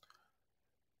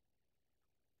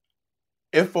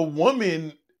if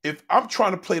I'm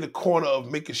trying to play the corner of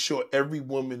making sure every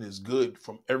woman is good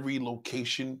from every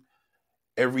location,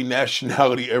 every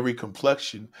nationality, every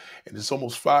complexion, and there's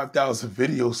almost 5,000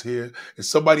 videos here, and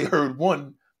somebody heard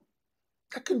one,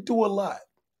 that can do a lot.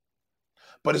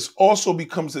 But it also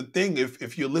becomes a thing,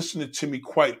 if you're listening to me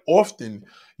quite often,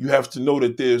 you have to know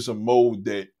that there's a mode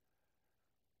that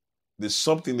there's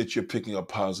something that you're picking up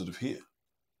positive here.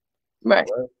 Right.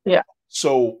 Yeah.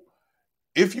 So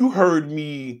if you heard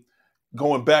me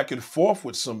going back and forth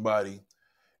with somebody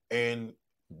and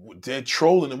they're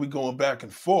trolling and we're going back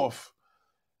and forth,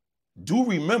 do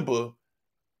remember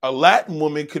a Latin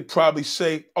woman could probably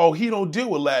say, "Oh, he don't deal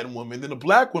with Latin women." Then a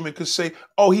black woman could say,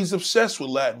 "Oh, he's obsessed with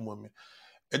Latin women."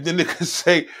 And then they could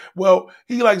say, "Well,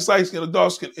 he likes light skin or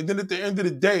dark skin." And then at the end of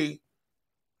the day,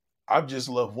 I just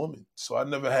love women. So I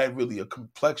never had really a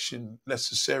complexion,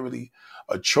 necessarily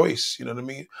a choice. You know what I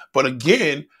mean? But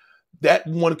again, that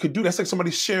one could do. That's like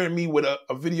somebody sharing me with a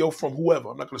video from whoever.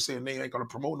 I'm not going to say a name. I ain't going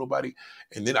to promote nobody.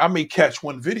 And then I may catch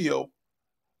one video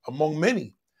among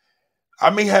many.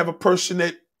 I may have a person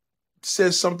that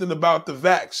says something about the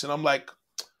vax, and I'm like,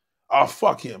 "Oh,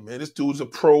 fuck him, man. This dude's a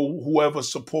pro whoever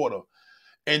supporter."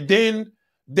 And then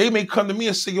they may come to me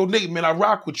and say, "Yo, Nate, man, I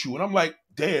rock with you." And I'm like,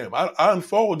 "Damn, I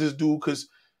unfollowed this dude because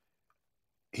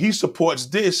he supports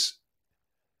this."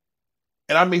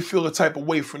 And I may feel a type of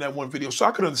way from that one video. So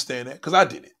I could understand that because I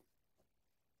did it.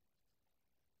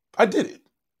 I did it.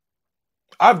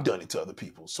 I've done it to other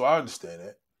people. So I understand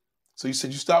that. So you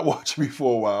said you stopped watching me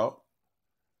for a while.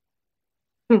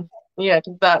 Yeah,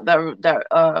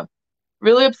 that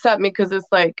really upset me because it's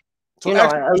like, so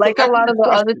I like a lot of the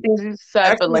other things you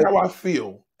said, but like how I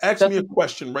feel. Ask me a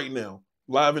question right now,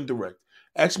 live and direct.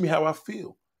 Ask me how I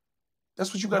feel.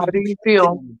 That's what you got to do. How do you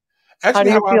feel? Ask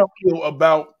me how I feel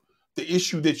about the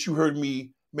issue that you heard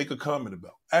me make a comment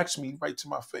about. Ask me right to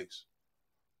my face.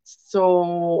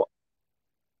 So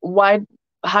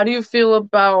how do you feel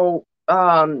about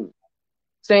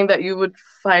saying that you would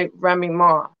fight Remy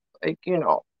Ma? Like,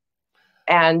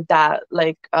 and that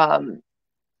like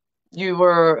you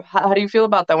were, how do you feel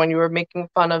about that when you were making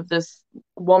fun of this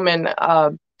woman?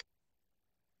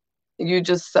 You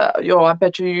just I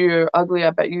bet you're ugly.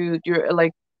 I bet you're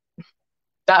like,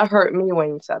 that hurt me when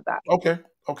you said that.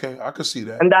 Okay, I could see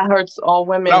that. And that hurts all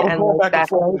women. And like,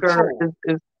 that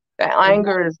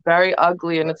anger is very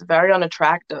ugly and it's very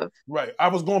unattractive. Right. I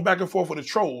was going back and forth with a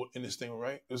troll in this thing,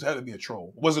 right? It had to be a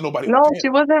troll. Wasn't nobody. No, she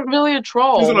wasn't really a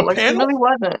troll. She was on a panel? She really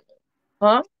wasn't.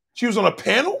 Huh? She was on a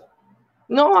panel?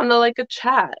 No, on a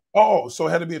chat. Oh, so it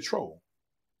had to be a troll.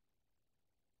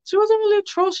 She wasn't really a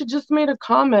troll. She just made a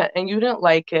comment and you didn't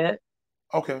like it.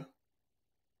 Okay.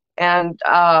 And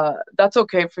that's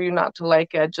okay for you not to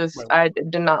like it. I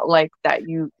did not like that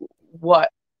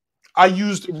I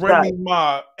used Remy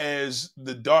Ma as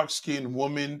the dark-skinned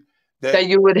woman that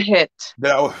you would hit.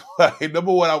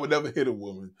 Number one, I would never hit a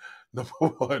woman. Number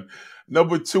one.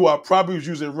 Number two, I probably was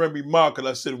using Remy Ma because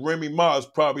I said Remy Ma is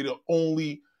probably the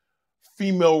only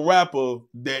female rapper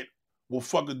that will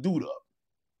fuck a dude up.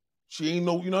 She ain't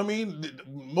no, you know what I mean?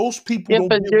 Most people don't.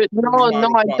 But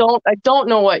I don't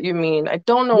know what you mean. I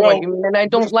don't know what you mean, and I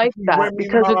don't like that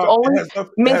because it's always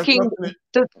making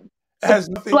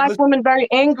black women very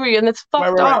angry, and it's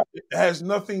fucked up. It has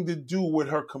nothing to do with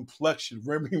her complexion.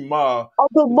 Remy Ma. Oh,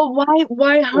 but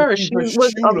why her? She was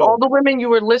of all the women you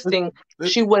were listing.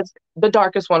 She was the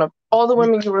darkest one of all the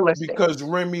women you were listing. Because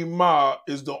Remy Ma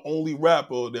is the only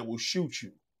rapper that will shoot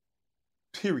you.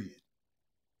 Period.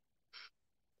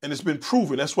 And it's been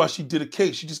proven. That's why she did a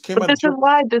case. She just came out. This is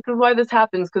why this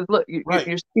happens. Because look,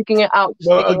 you're speaking it out.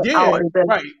 And then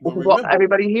this is what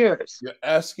everybody hears. You're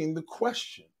asking the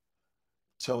question,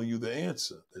 telling you the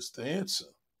answer. That's the answer.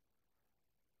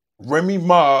 Remy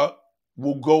Ma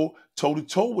will go toe to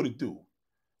toe with a dude.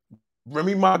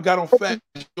 Remy Ma got on Fat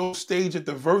Joe stage at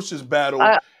the Versus battle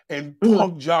and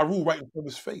punked Ja Rule right in front of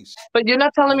his face. But you're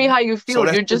not telling me how you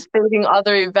feel. You're just stating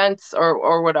other events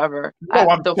or whatever. No,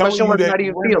 the question was, how do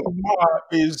you feel? Remy Ma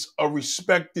is a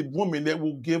respected woman that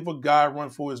will give a guy a run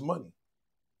for his money.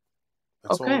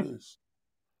 That's all it is.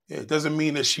 Yeah, it doesn't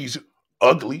mean that she's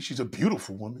ugly. She's a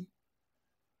beautiful woman.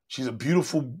 She's a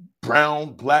beautiful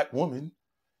brown black woman.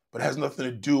 But it has nothing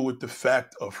to do with the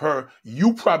fact of her.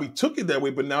 You probably took it that way,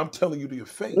 but now I'm telling you to your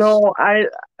face. No,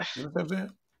 You know what I'm saying?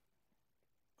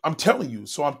 I'm telling you.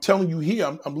 So I'm telling you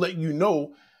here, I'm letting you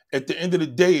know at the end of the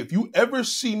day, if you ever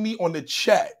see me on the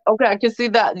chat. Okay, I can see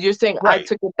that. You're saying I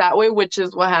took it that way, which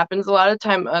is what happens a lot of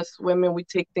time. Us women, we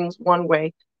take things one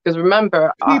way. Because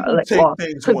remember,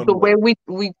 the way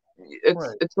we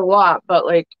it's a lot, but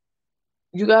like,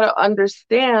 you got to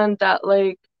understand that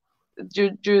like,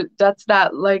 that's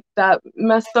that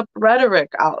messed up rhetoric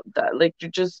out that like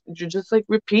you're just like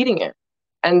repeating it,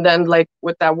 and then like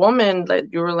with that woman like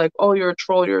you were like, oh, you're a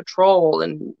troll,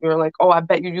 and you're like, oh, I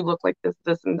bet you look like this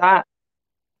and that.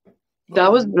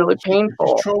 That was really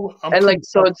painful. And like,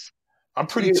 so I'm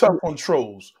pretty tough on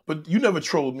trolls, but you never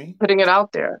trolled me. Putting it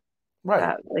out there,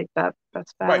 right?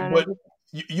 That's bad. Right, but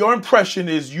your impression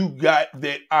is you got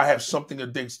that I have something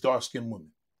against dark-skinned women.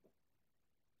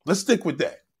 Let's stick with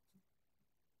that.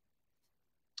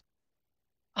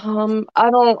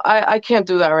 I can't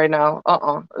do that right now.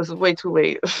 It's way too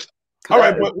late. All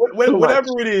right, but whatever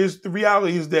it is, the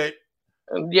reality is that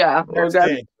Yeah.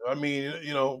 I mean,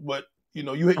 but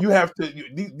you have to.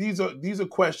 These are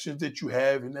questions that you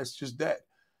have, and that's just that.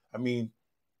 I mean,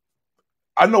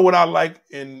 I know what I like,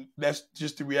 and that's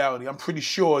just the reality. I'm pretty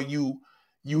sure you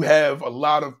have a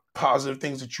lot of positive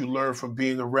things that you learn from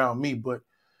being around me, but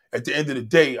at the end of the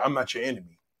day, I'm not your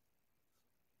enemy.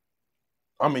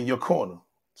 I'm in your corner.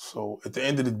 So at the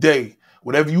end of the day,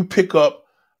 whatever you pick up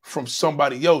from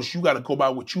somebody else, you got to go by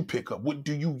what you pick up. What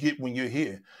do you get when you're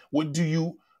here? What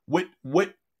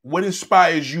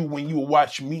inspires you when you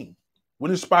watch me? What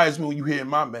inspires me when you hear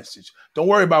my message? Don't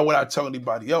worry about what I tell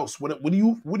anybody else. What do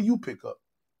you pick up?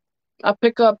 I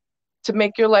pick up to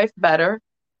make your life better.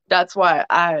 That's why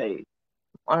I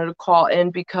wanted to call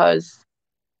in, because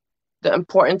the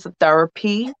importance of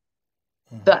therapy,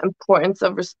 the importance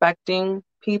of respecting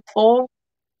people,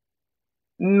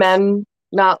 men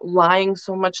not lying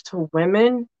so much to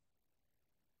women.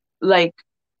 Like,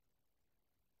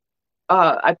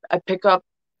 I pick up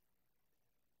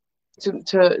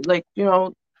to like,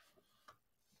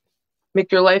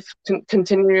 make your life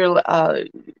continue your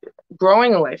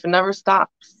growing in life. It never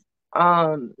stops.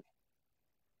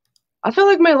 I feel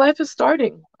like my life is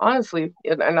starting, honestly,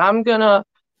 and I'm gonna.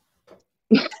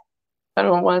 I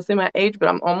don't want to say my age, but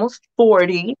I'm almost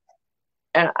 40,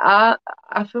 and I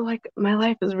feel like my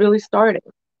life is really starting.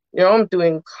 I'm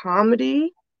doing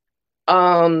comedy.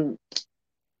 Like,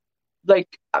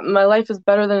 my life is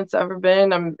better than it's ever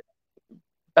been. I'm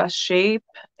best shape,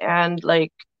 and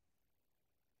like,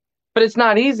 but it's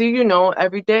not easy.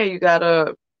 Every day you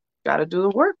gotta do the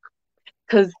work,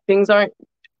 because things aren't.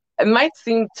 It might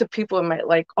seem to people, it might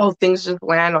like, oh, things just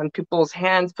land on people's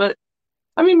hands, but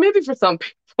I mean, maybe for some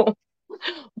people,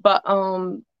 but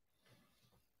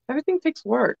everything takes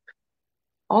work,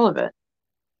 all of it.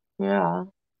 Yeah.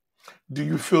 Do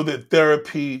you feel that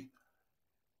therapy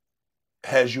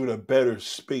has you in a better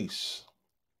space?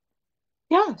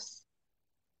 Yes,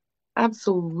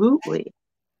 absolutely.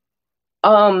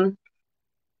 I'm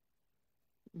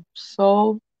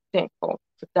so thankful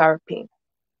for therapy,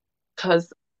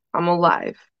 because I'm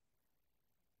alive.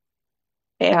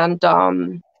 And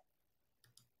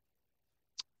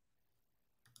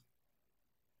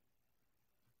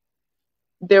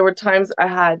there were times I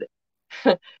had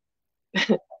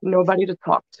nobody to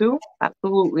talk to,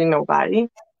 absolutely nobody.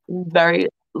 Very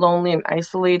lonely and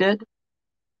isolated.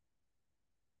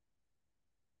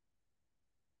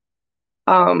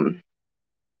 But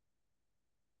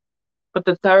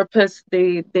the therapists,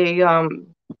 they I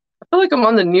feel like I'm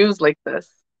on the news like this.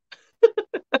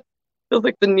 Feels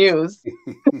like the news.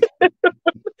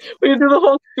 We do the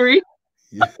whole street.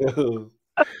 Yo.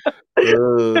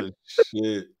 Oh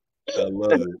shit. I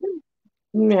love it.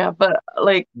 Yeah, but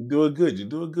like, you're doing good. You're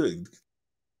doing good.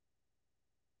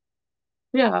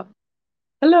 Yeah.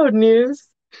 Hello, news.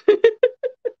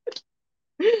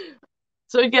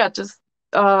 So yeah, just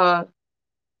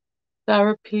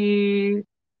therapy.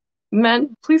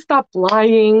 Men, please stop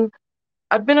lying.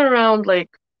 I've been around like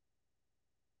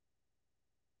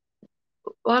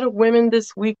a lot of women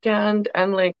this weekend,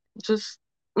 and like, just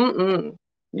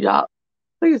yeah,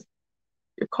 please,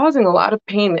 you're causing a lot of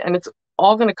pain, and it's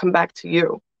all gonna come back to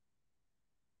you.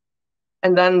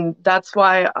 And then that's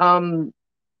why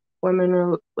women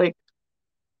are like,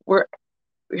 we're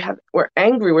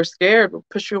angry, we're scared, we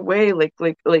push you away, like,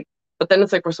 but then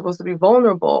it's like we're supposed to be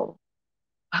vulnerable.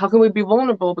 How can we be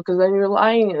vulnerable? Because then you're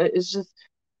lying. It's just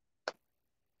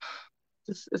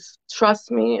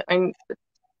trust me. It's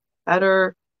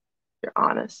better you're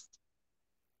honest,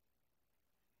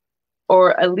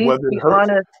 or at least Whether be it hurts,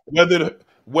 honest.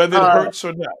 whether it hurts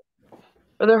or not.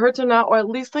 Whether it hurts or not, or at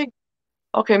least like,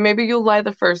 okay, maybe you'll lie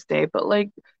the first day, but like,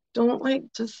 don't like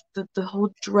just the whole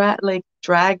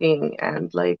dragging,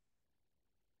 and like,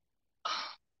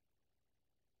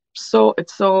 it's so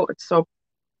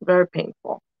very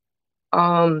painful.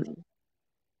 We're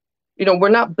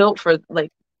not built for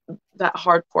like that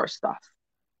hardcore stuff.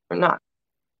 We're not.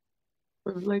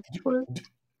 We're like,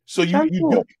 so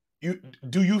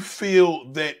do you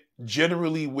feel that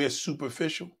generally we're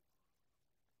superficial?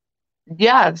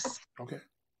 Yes. Okay.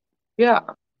 Yeah.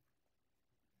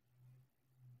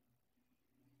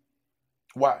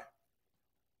 Why?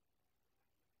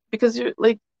 Because you're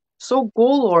like so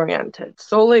goal oriented,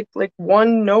 so like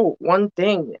one note, one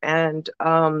thing, and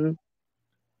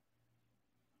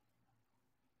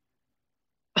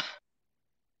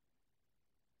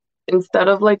instead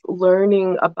of like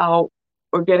learning about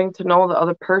or getting to know the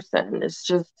other person, it's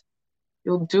just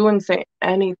you'll do and say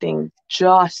anything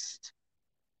just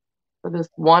for this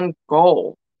one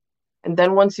goal. And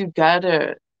then once you get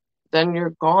it, then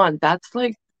you're gone. That's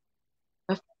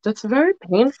That's very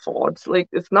painful. It's like,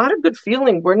 it's not a good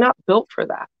feeling. We're not built for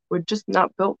that. We're just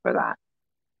not built for that.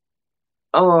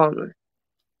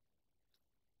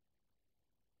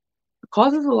 It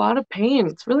causes a lot of pain.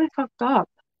 It's really fucked up.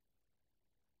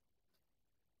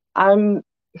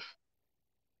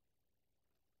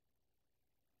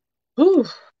 Whew.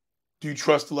 Do you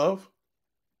trust love?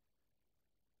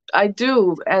 I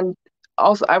do. And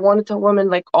also I want to tell women,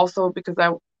 like, also because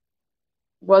I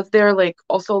was there, like,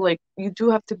 also, like, you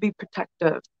do have to be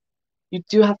protective. You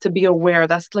do have to be aware.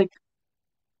 That's like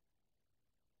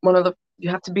you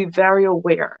have to be very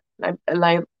aware. And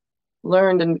I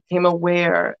learned and became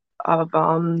aware of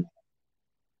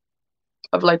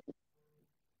like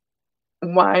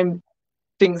why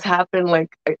things happen, like,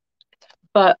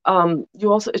 but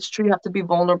you also, it's true, you have to be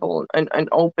vulnerable and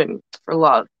open for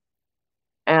love.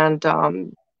 And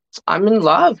I'm in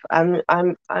love. I'm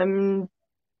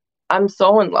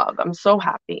so in love. I'm so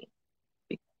happy.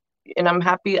 And I'm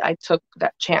happy I took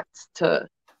that chance to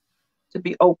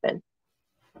be open.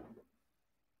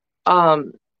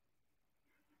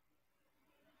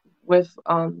 With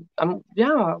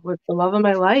with the love of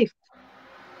my life.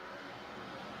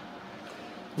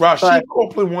 Rashid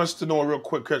Copeland wants to know real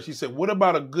quick, because she said, what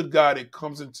about a good guy that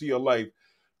comes into your life?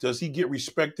 Does he get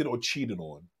respected or cheated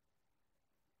on?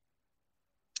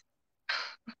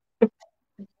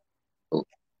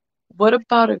 What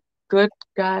about a good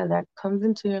guy that comes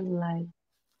into your life?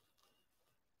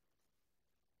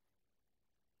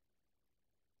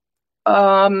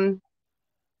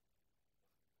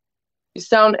 It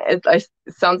sounds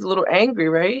a little angry,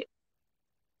 right?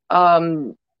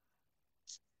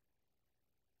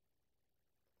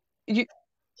 You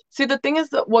see, the thing is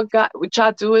that what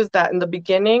y'all do is that in the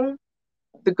beginning,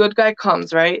 the good guy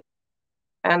comes, right?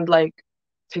 And like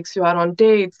takes you out on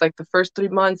dates, like the first 3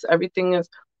 months, everything is,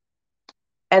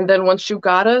 and then once you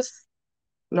got us,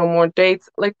 no more dates.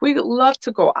 Like, we love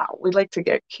to go out. We like to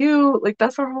get cute. Like,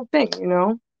 that's our whole thing, you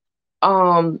know?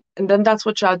 And then that's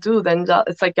what y'all do. Then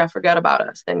it's like, y'all forget about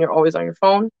us. Then you're always on your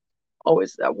phone,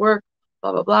 always at work,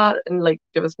 blah, blah, blah. And like,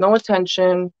 give us no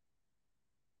attention.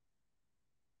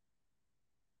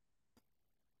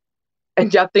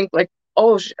 And y'all think like,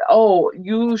 oh,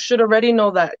 you should already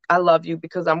know that I love you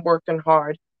because I'm working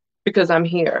hard, because I'm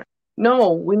here.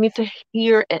 No, we need to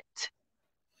hear it.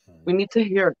 We need to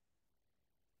hear it.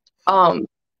 I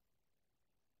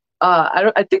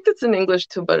think that's in English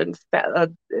too, but in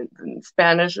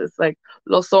Spanish it's like,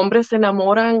 los hombres se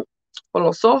enamoran con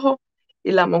los ojos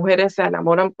y las mujeres se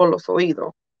enamoran por los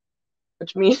oídos,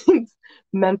 which means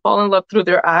men fall in love through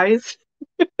their eyes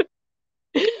and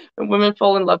women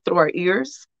fall in love through our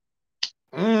ears.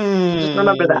 Just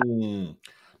remember that.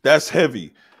 That's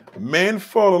heavy. Men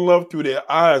fall in love through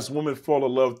their eyes, women fall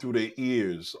in love through their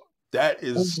ears. That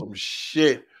is some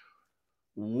shit.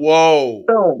 Whoa.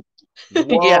 So,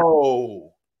 whoa. Yeah.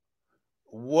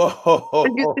 Whoa.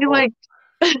 You see, like,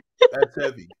 that's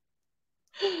heavy.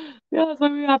 Yeah, that's why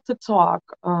we have to talk.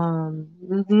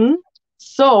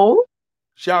 So,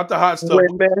 shout out to Hot Stuff,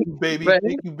 baby.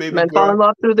 Thank you, baby. Men fall in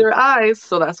love through their eyes,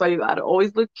 so that's why you gotta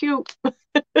always look cute.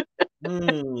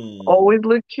 Always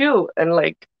look cute, and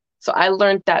like, so I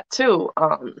learned that too.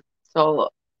 So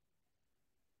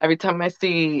every time I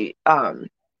see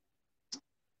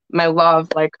my love,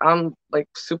 like, I'm like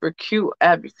super cute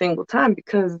every single time,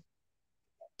 because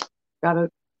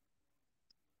men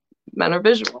are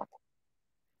visual.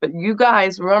 But you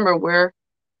guys, remember, we're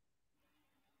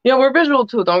visual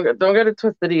too. Don't get it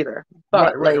twisted either.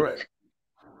 But right.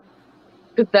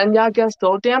 Because then y'all get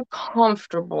so damn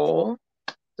comfortable,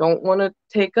 don't want to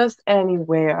take us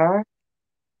anywhere.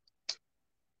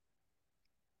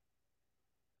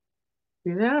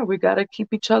 Yeah, we gotta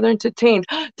keep each other entertained.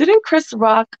 Didn't Chris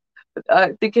Rock?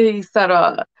 I think he said,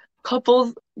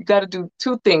 couples, you gotta do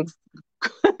 2 things: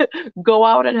 go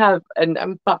out and have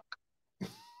and fuck.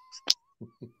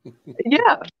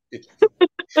 Yeah.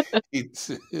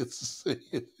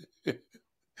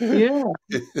 Yeah.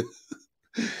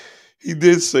 He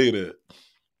did say that.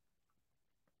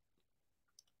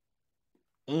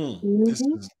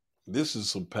 This is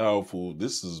some powerful.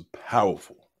 This is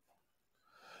powerful.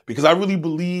 Because I really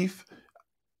believe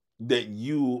that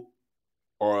you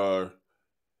are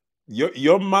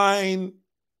your mindset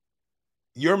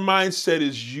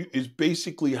is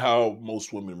basically how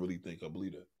most women really think. I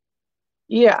believe that.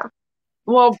 Yeah.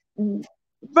 Well,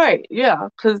 right. Yeah.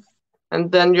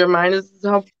 And then your mind is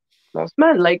how most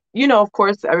men, like, of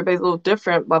course, everybody's a little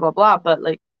different, blah, blah, blah. But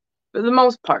like, for the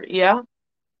most part, yeah.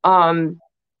 But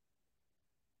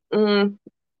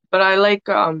I like,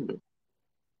 I'm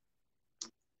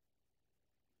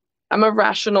a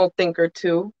rational thinker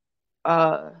too.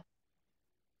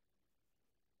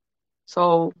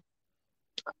 So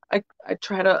I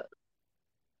try to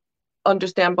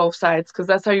understand both sides because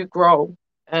that's how you grow,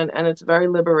 and it's very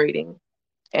liberating.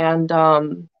 And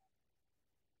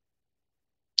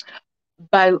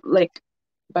by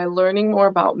by learning more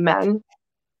about men,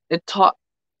 it taught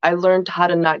I learned how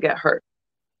to not get hurt,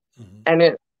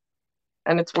 Mm-hmm.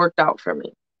 and it's worked out for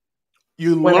me.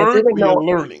 You When I learn didn't or you're know,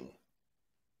 learning?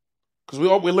 Because we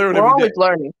learn we're every day. always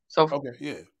learning. So, Okay,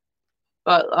 yeah.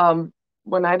 but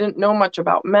when I didn't know much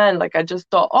about men, like I just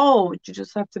thought, oh, you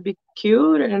just have to be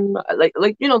cute and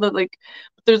like you know that like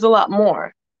there's a lot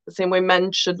more. The same way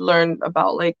men should learn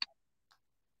about like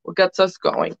what gets us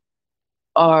going.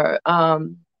 Or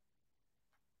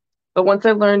but once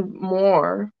I learned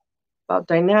more about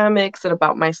dynamics and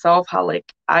about myself, how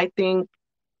like I think,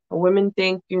 how women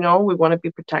think, you know, we want to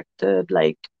be protected.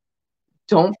 Like,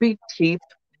 don't be cheap.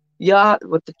 Yeah,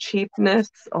 with the cheapness.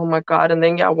 Oh my God. And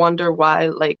then yeah, I wonder why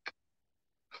like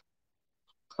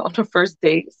on the first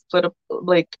date split up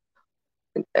like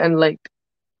and like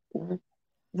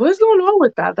what's going on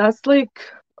with that? That's like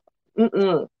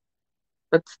mm-mm.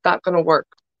 That's not gonna work.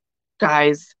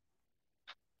 Guys,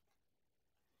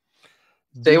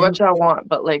 Do say you what y'all want,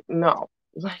 but like no.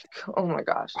 Like, oh my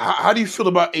gosh. how do you feel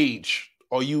about age?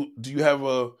 Do you have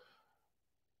a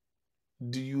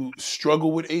do you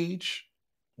struggle with age?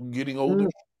 Getting older? Mm.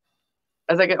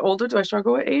 As I get older, do I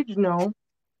struggle with age? No.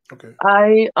 Okay.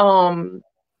 I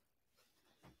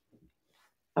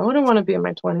wouldn't want to be in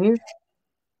my 20s.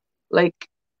 Like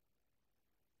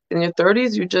in your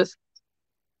 30s, you just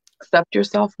accept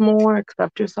yourself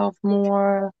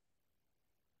more,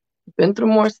 been through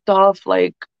more stuff.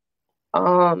 Like,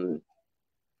 um,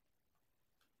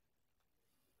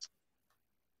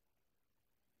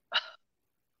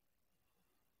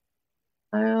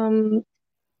 um,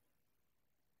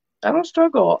 I don't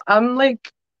struggle. I'm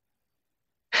like,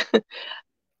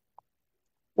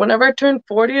 whenever I turn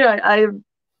 40, I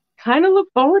kind of look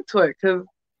forward to it because,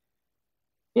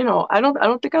 you know, I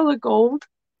don't think I look old.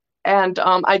 And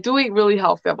I do eat really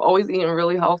healthy. I've always eaten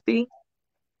really healthy,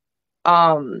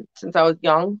 since I was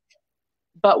young.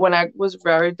 But when I was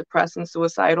very depressed and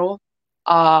suicidal,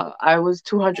 I was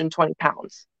 220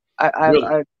 pounds. I, I, Really?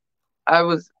 I, I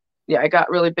was, yeah, I got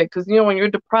really big because, you know, when you're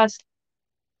depressed,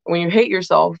 when you hate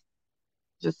yourself,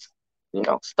 just, you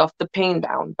know, stuff the pain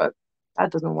down, but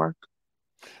that doesn't work.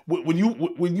 When you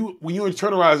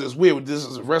internalize this weird, this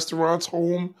is restaurants,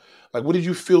 home. Like, what did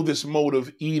you feel this mode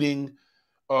of eating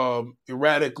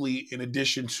erratically in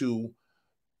addition to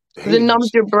Because it hating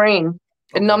numbs your yourself? brain.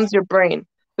 It Okay. numbs your brain.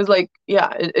 Because, like,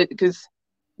 yeah, because,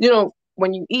 you know,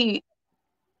 when you eat,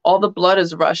 all the blood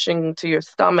is rushing to your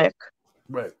stomach.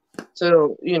 Right.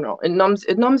 So, you know, it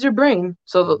numbs your brain.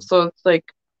 So, Mhm. so it's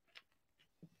like,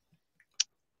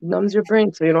 numbs your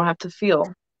brain so you don't have to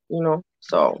feel, you know.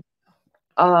 So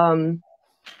um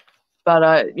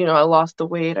but you know, I lost the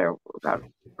weight, I got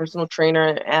a personal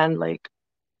trainer, and like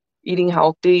eating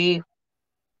healthy,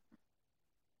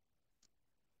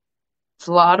 it's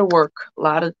a lot of work, a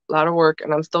lot of work,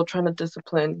 and I'm still trying to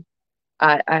discipline.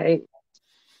 I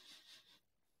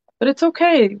but it's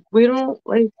okay, we don't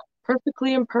like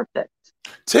perfectly imperfect.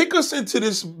 Take us into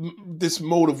this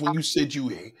mode of when you said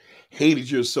you hated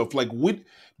yourself. Like, what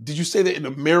did you say that in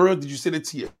the mirror? Did you say that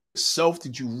to yourself?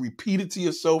 Did you repeat it to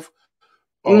yourself?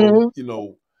 Hmm. You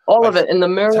know, All like of it in the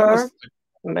tell mirror, us,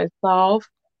 myself.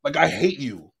 like I hate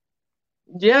you.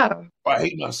 Yeah. Or, I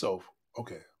hate myself.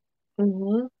 Okay.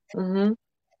 Hmm. Hmm.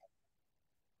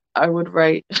 I would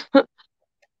write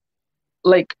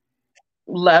like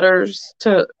letters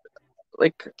to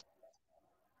like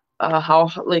how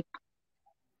like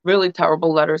really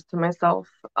terrible letters to myself.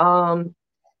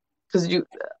 Because you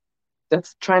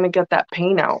that's trying to get that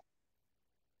pain out.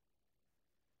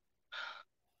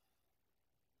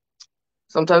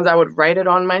 Sometimes I would write it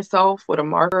on myself with a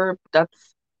marker.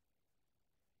 That's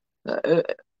uh,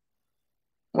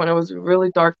 when it was a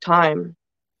really dark time,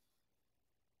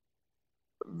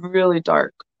 really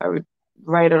dark. I would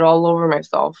write it all over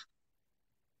myself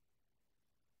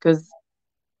because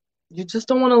you just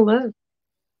don't want to live.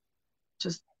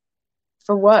 Just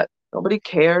for what? Nobody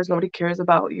cares. Nobody cares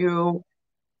about you.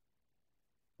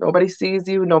 Nobody sees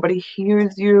you. Nobody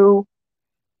hears you.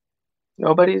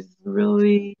 Nobody's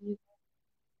really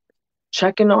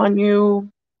checking on you.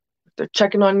 If they're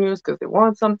checking on you, it's because they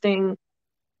want something.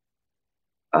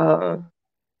 Uh,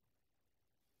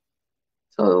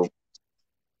 so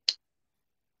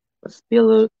let's be a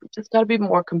little, just gotta be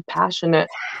more compassionate.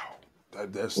 Wow.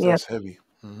 That's Yeah. that's heavy.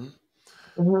 Hmm.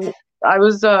 Mhm. I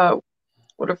was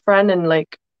with a friend, and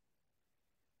like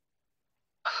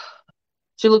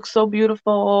she looked so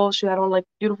beautiful. She had on like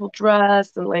beautiful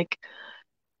dress, and like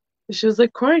she was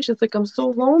like crying. She's like, I'm so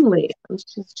lonely. And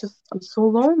I'm so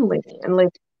lonely. And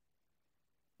like,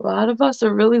 a lot of us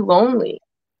are really lonely.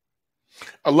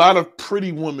 A lot of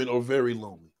pretty women are very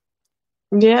lonely.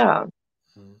 Yeah.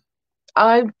 Mm-hmm.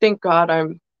 I thank God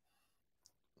I'm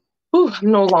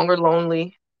no longer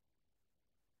lonely.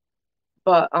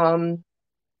 But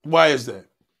why is that?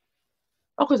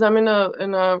 Oh, because I'm in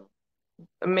a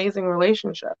amazing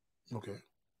relationship. Okay.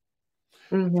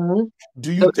 Mm-hmm.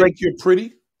 Do you think you're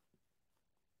pretty?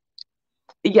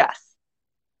 Yes.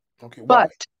 Okay. Why?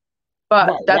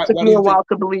 But that took me a while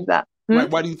to believe that.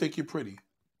 Why do you think you're pretty?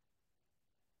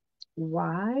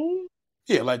 Why?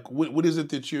 Yeah, like what is it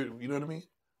that you know what I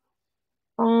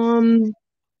mean?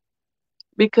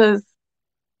 Because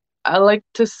I like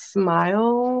to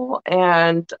smile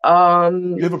and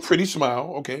you have a pretty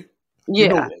smile, okay. Yeah. You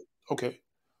know that. Okay.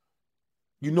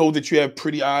 You know that you have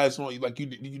pretty eyes, like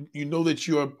you know that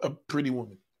you're a pretty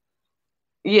woman.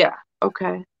 Yeah,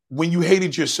 okay. When you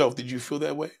hated yourself, did you feel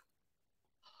that way?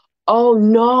 Oh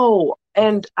no.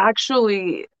 And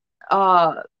actually,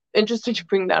 interesting to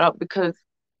bring that up because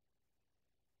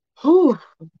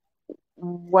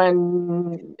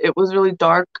when it was really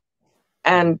dark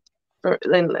and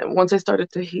once I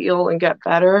started to heal and get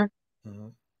better,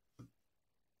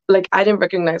 like I didn't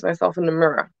recognize myself in the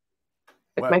mirror.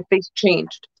 Like my face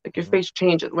changed. Like your face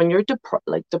changes. When you're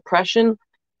depression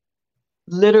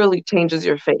literally changes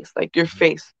your face. Like your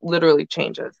face literally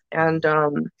changes. And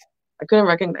I couldn't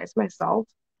recognize myself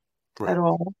at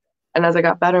all. And as I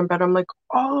got better and better, I'm like,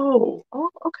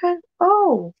 okay.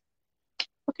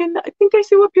 Okay, I think I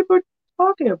see what people are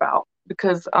talking about.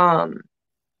 Because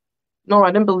no,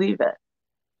 I didn't believe it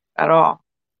at all.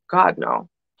 God, no.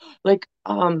 Like,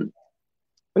 when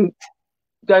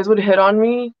guys would hit on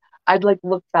me, I'd like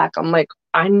look back. I'm like,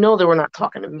 I know they were not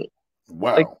talking to me.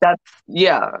 Wow. Like that's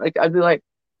like I'd be like,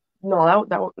 no,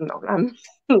 no, not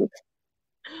me.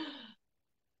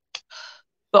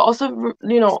 But also,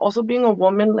 also being a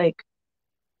woman, like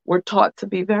we're taught to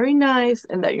be very nice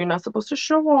and that you're not supposed to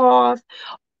show off.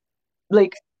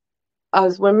 Like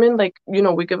as women, like,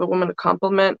 we give a woman a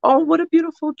compliment. Oh, what a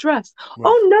beautiful dress. Right.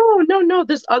 Oh, no,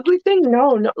 this ugly thing.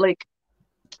 No, like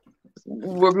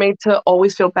we're made to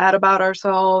always feel bad about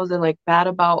ourselves and like bad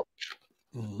about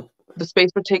the space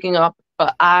we're taking up.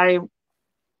 But I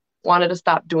wanted to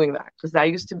stop doing that because that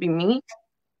used to be me.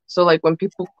 So like when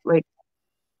people like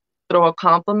throw a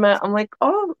compliment, I'm like,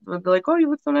 oh, they're like, oh, you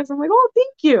look so nice. I'm like, oh,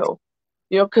 thank you.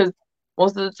 Because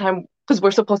most of the time, because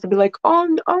we're supposed to be like, oh,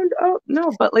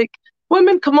 no, but like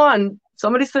women, come on,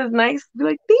 somebody says nice, be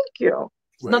like, thank you.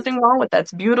 There's nothing wrong with that.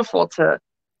 It's beautiful to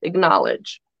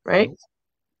acknowledge, right?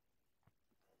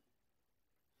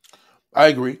 I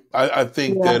agree. I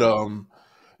think that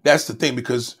that's the thing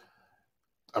because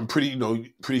I'm pretty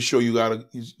sure you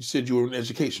said you were in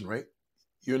education, right?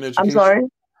 You're in education. I'm sorry.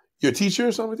 You're a teacher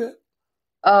or something like that?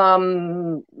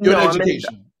 You're in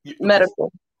education. I'm in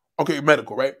medical. Okay,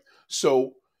 medical, right?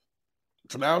 So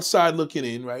from the outside looking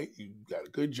in, right? You got a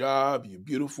good job, you're a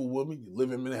beautiful woman, you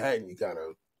live in Manhattan, you got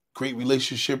a great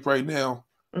relationship right now.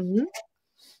 Mm-hmm.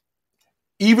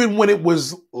 Even when it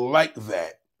was like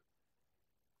that,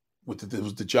 it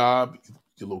was the job,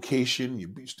 your location,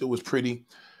 you still was pretty.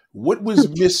 What was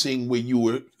missing when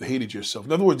you hated yourself?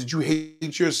 In other words, did you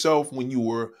hate yourself when you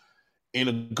were in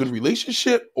a good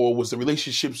relationship, or was the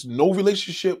relationships no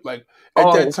relationship? Like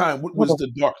at that time, what was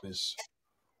the darkness?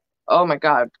 Oh my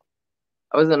God.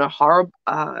 I was in a horrible,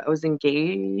 I was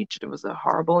engaged. It was a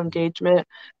horrible engagement. It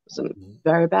was a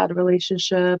very bad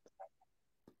relationship.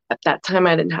 At that time,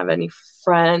 I didn't have any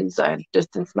friends. I had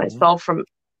distanced myself from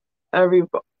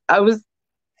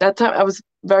that time I was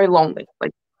very lonely,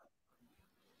 like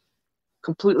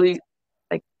completely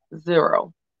like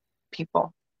zero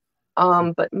people.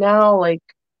 But now like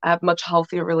I have much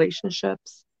healthier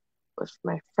relationships with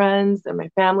my friends and my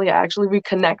family. I actually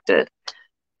reconnected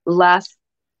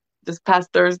this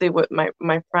past Thursday with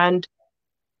my friend.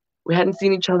 We hadn't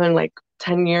seen each other in like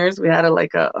 10 years. We had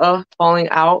a falling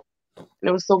out, and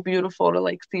it was so beautiful to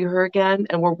like see her again,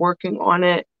 and we're working on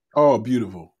it. Oh,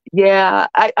 beautiful. Yeah,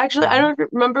 I don't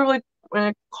remember like when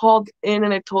I called in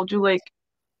and I told you like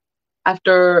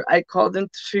after I called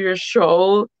into your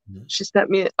show, she sent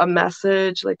me a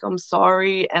message like I'm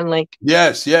sorry and like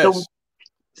yes.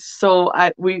 So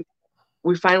we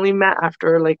finally met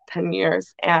after like 10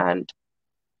 years and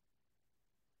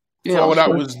fallout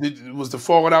out was the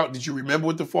fallout out. Did you remember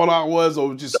what the fallout was,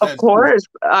 or just of course?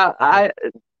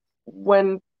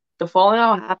 When the falling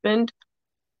out happened,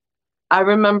 I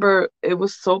remember it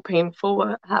was so painful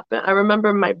what happened. I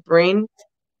remember my brain.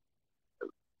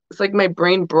 It's like my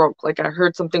brain broke. Like I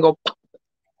heard something go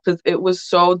because it was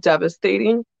so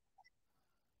devastating.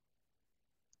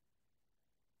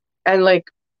 And like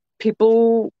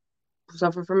people who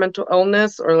suffer from mental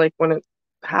illness, or like when it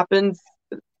happens,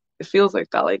 it feels like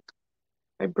that. Like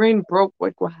my brain broke.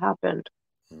 Like what happened?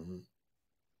 Mm-hmm.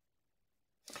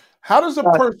 How does a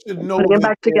person know putting it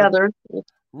back together?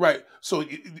 Right. So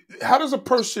how does a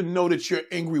person know that you're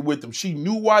angry with them? She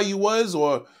knew why you was,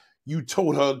 or you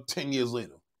told her 10 years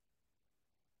later?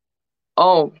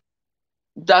 Oh,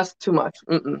 that's too much.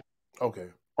 Mm-mm. Okay.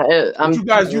 But you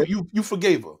guys, you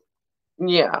forgave her.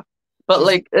 Yeah. But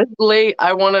like it's late.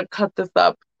 I want to cut this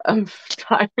up. I'm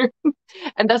tired.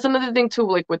 And that's another thing too,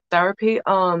 like with therapy.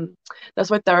 That's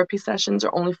why therapy sessions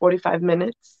are only 45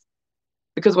 minutes.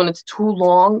 Because when it's too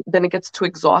long, then it gets too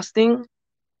exhausting.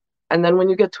 And then when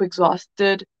you get too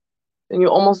exhausted,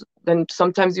 then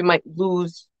sometimes you might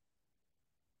lose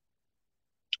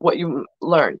what you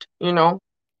learned, you know?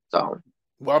 So.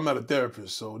 Well, I'm not a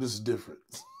therapist, so this is different.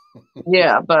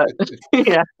 Yeah, but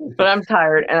but I'm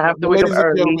tired and I have to wake up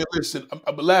early. Listen,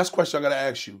 the last question I got to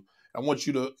ask you. I want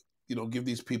you to, give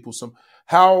these people some.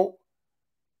 How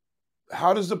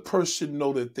does a person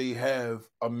know that they have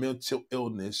a mental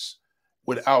illness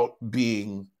without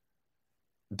being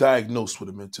diagnosed with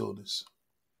a mental illness?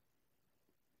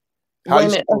 How are you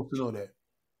supposed to know that?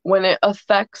 When it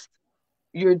affects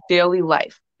your daily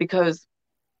life, because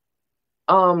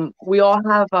we all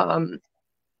have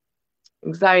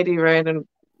anxiety, right, and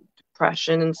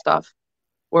depression and stuff,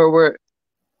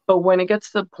 but when it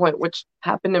gets to the point, which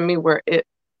happened to me, where it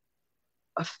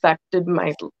affected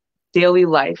my daily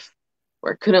life,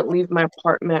 where I couldn't leave my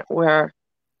apartment, where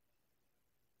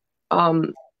I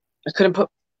couldn't put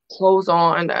clothes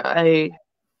on, I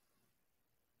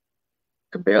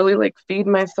could barely like feed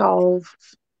myself,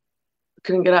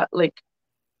 couldn't get out, like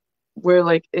where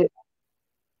like it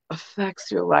affects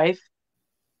your life,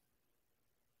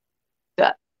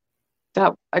 that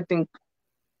I think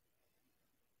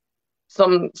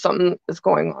something is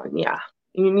going on. Yeah.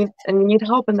 You need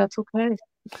help, and that's okay.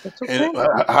 That's okay. And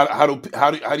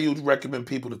how do you recommend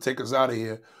people to take us out of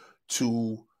here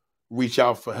to reach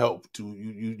out for help? Do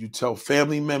you tell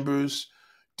family members?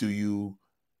 Do you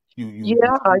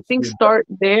Yeah, I think start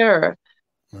there.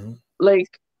 Mm-hmm.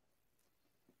 Like,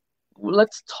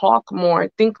 let's talk more. I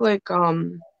think like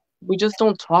we just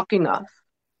don't talk enough.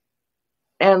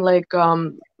 And like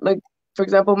for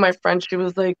example, my friend, she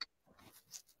was like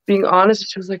being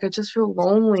honest, she was like, I just feel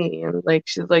lonely. And like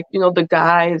she's like, the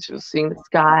guy, she was seeing this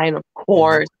guy, and of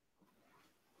course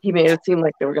he made it seem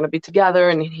like they were gonna be together,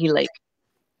 and he like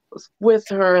was with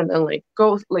her, and then like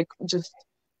goes like just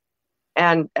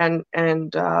and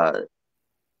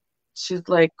she's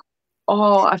like,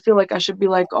 oh, I feel like I should be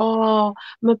like, oh,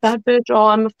 I'm a bad bitch, oh,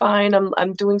 I'm fine,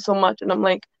 I'm doing so much. And I'm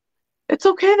like, it's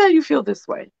okay that you feel this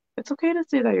way. It's okay to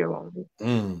say that you're lonely.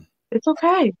 It's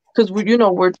okay, because we're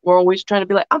always trying to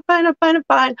be like, I'm fine,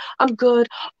 I'm good.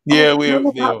 Yeah,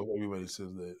 everybody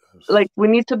says that. Like we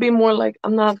need to be more like,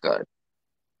 I'm not good.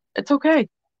 It's okay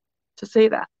to say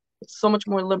that. It's so much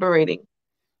more liberating.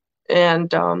 And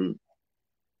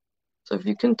so if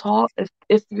you can talk,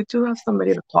 if you do have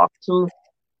somebody to talk to,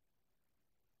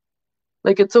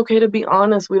 like it's okay to be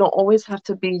honest. We don't always have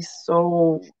to be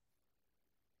so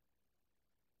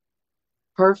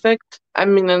perfect. I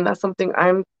mean, and that's something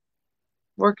I'm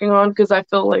working on, because I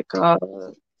feel like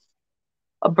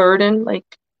a burden. Like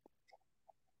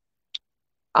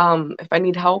if I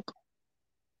need help,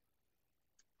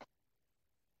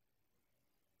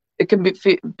 it can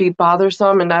be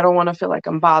bothersome, and I don't want to feel like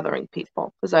I'm bothering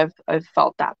people, because I've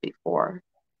felt that before,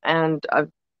 and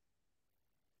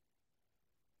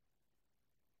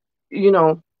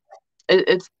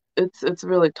it's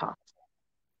really tough.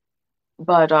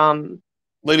 But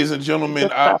ladies and gentlemen,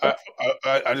 I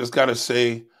just gotta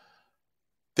say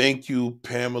thank you,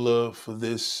 Pamela, for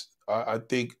this. I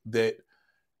think that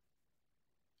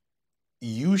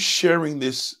you sharing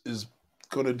this is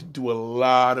going to do a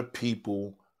lot of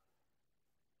people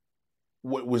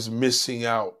what was missing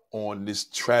out on this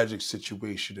tragic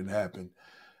situation that happened.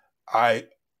 I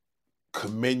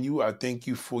commend you. I thank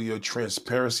you for your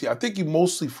transparency. I thank you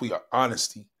mostly for your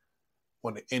honesty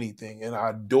more than anything. And I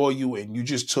adore you. And you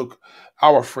just took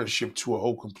our friendship to a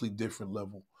whole complete different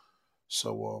level.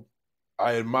 So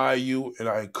I admire you, and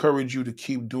I encourage you to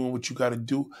keep doing what you got to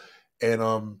do.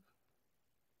 And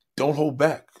don't hold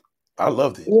back. I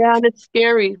loved it. Yeah, and it's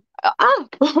scary.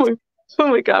 Oh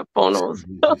my God, phonos.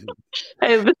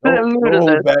 Hey, don't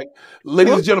hold back.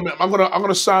 Ladies and gentlemen, I'm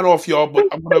gonna sign off, y'all, but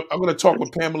I'm gonna talk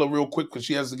with Pamela real quick because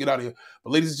she has to get out of here.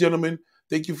 But ladies and gentlemen,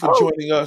 thank you for joining us.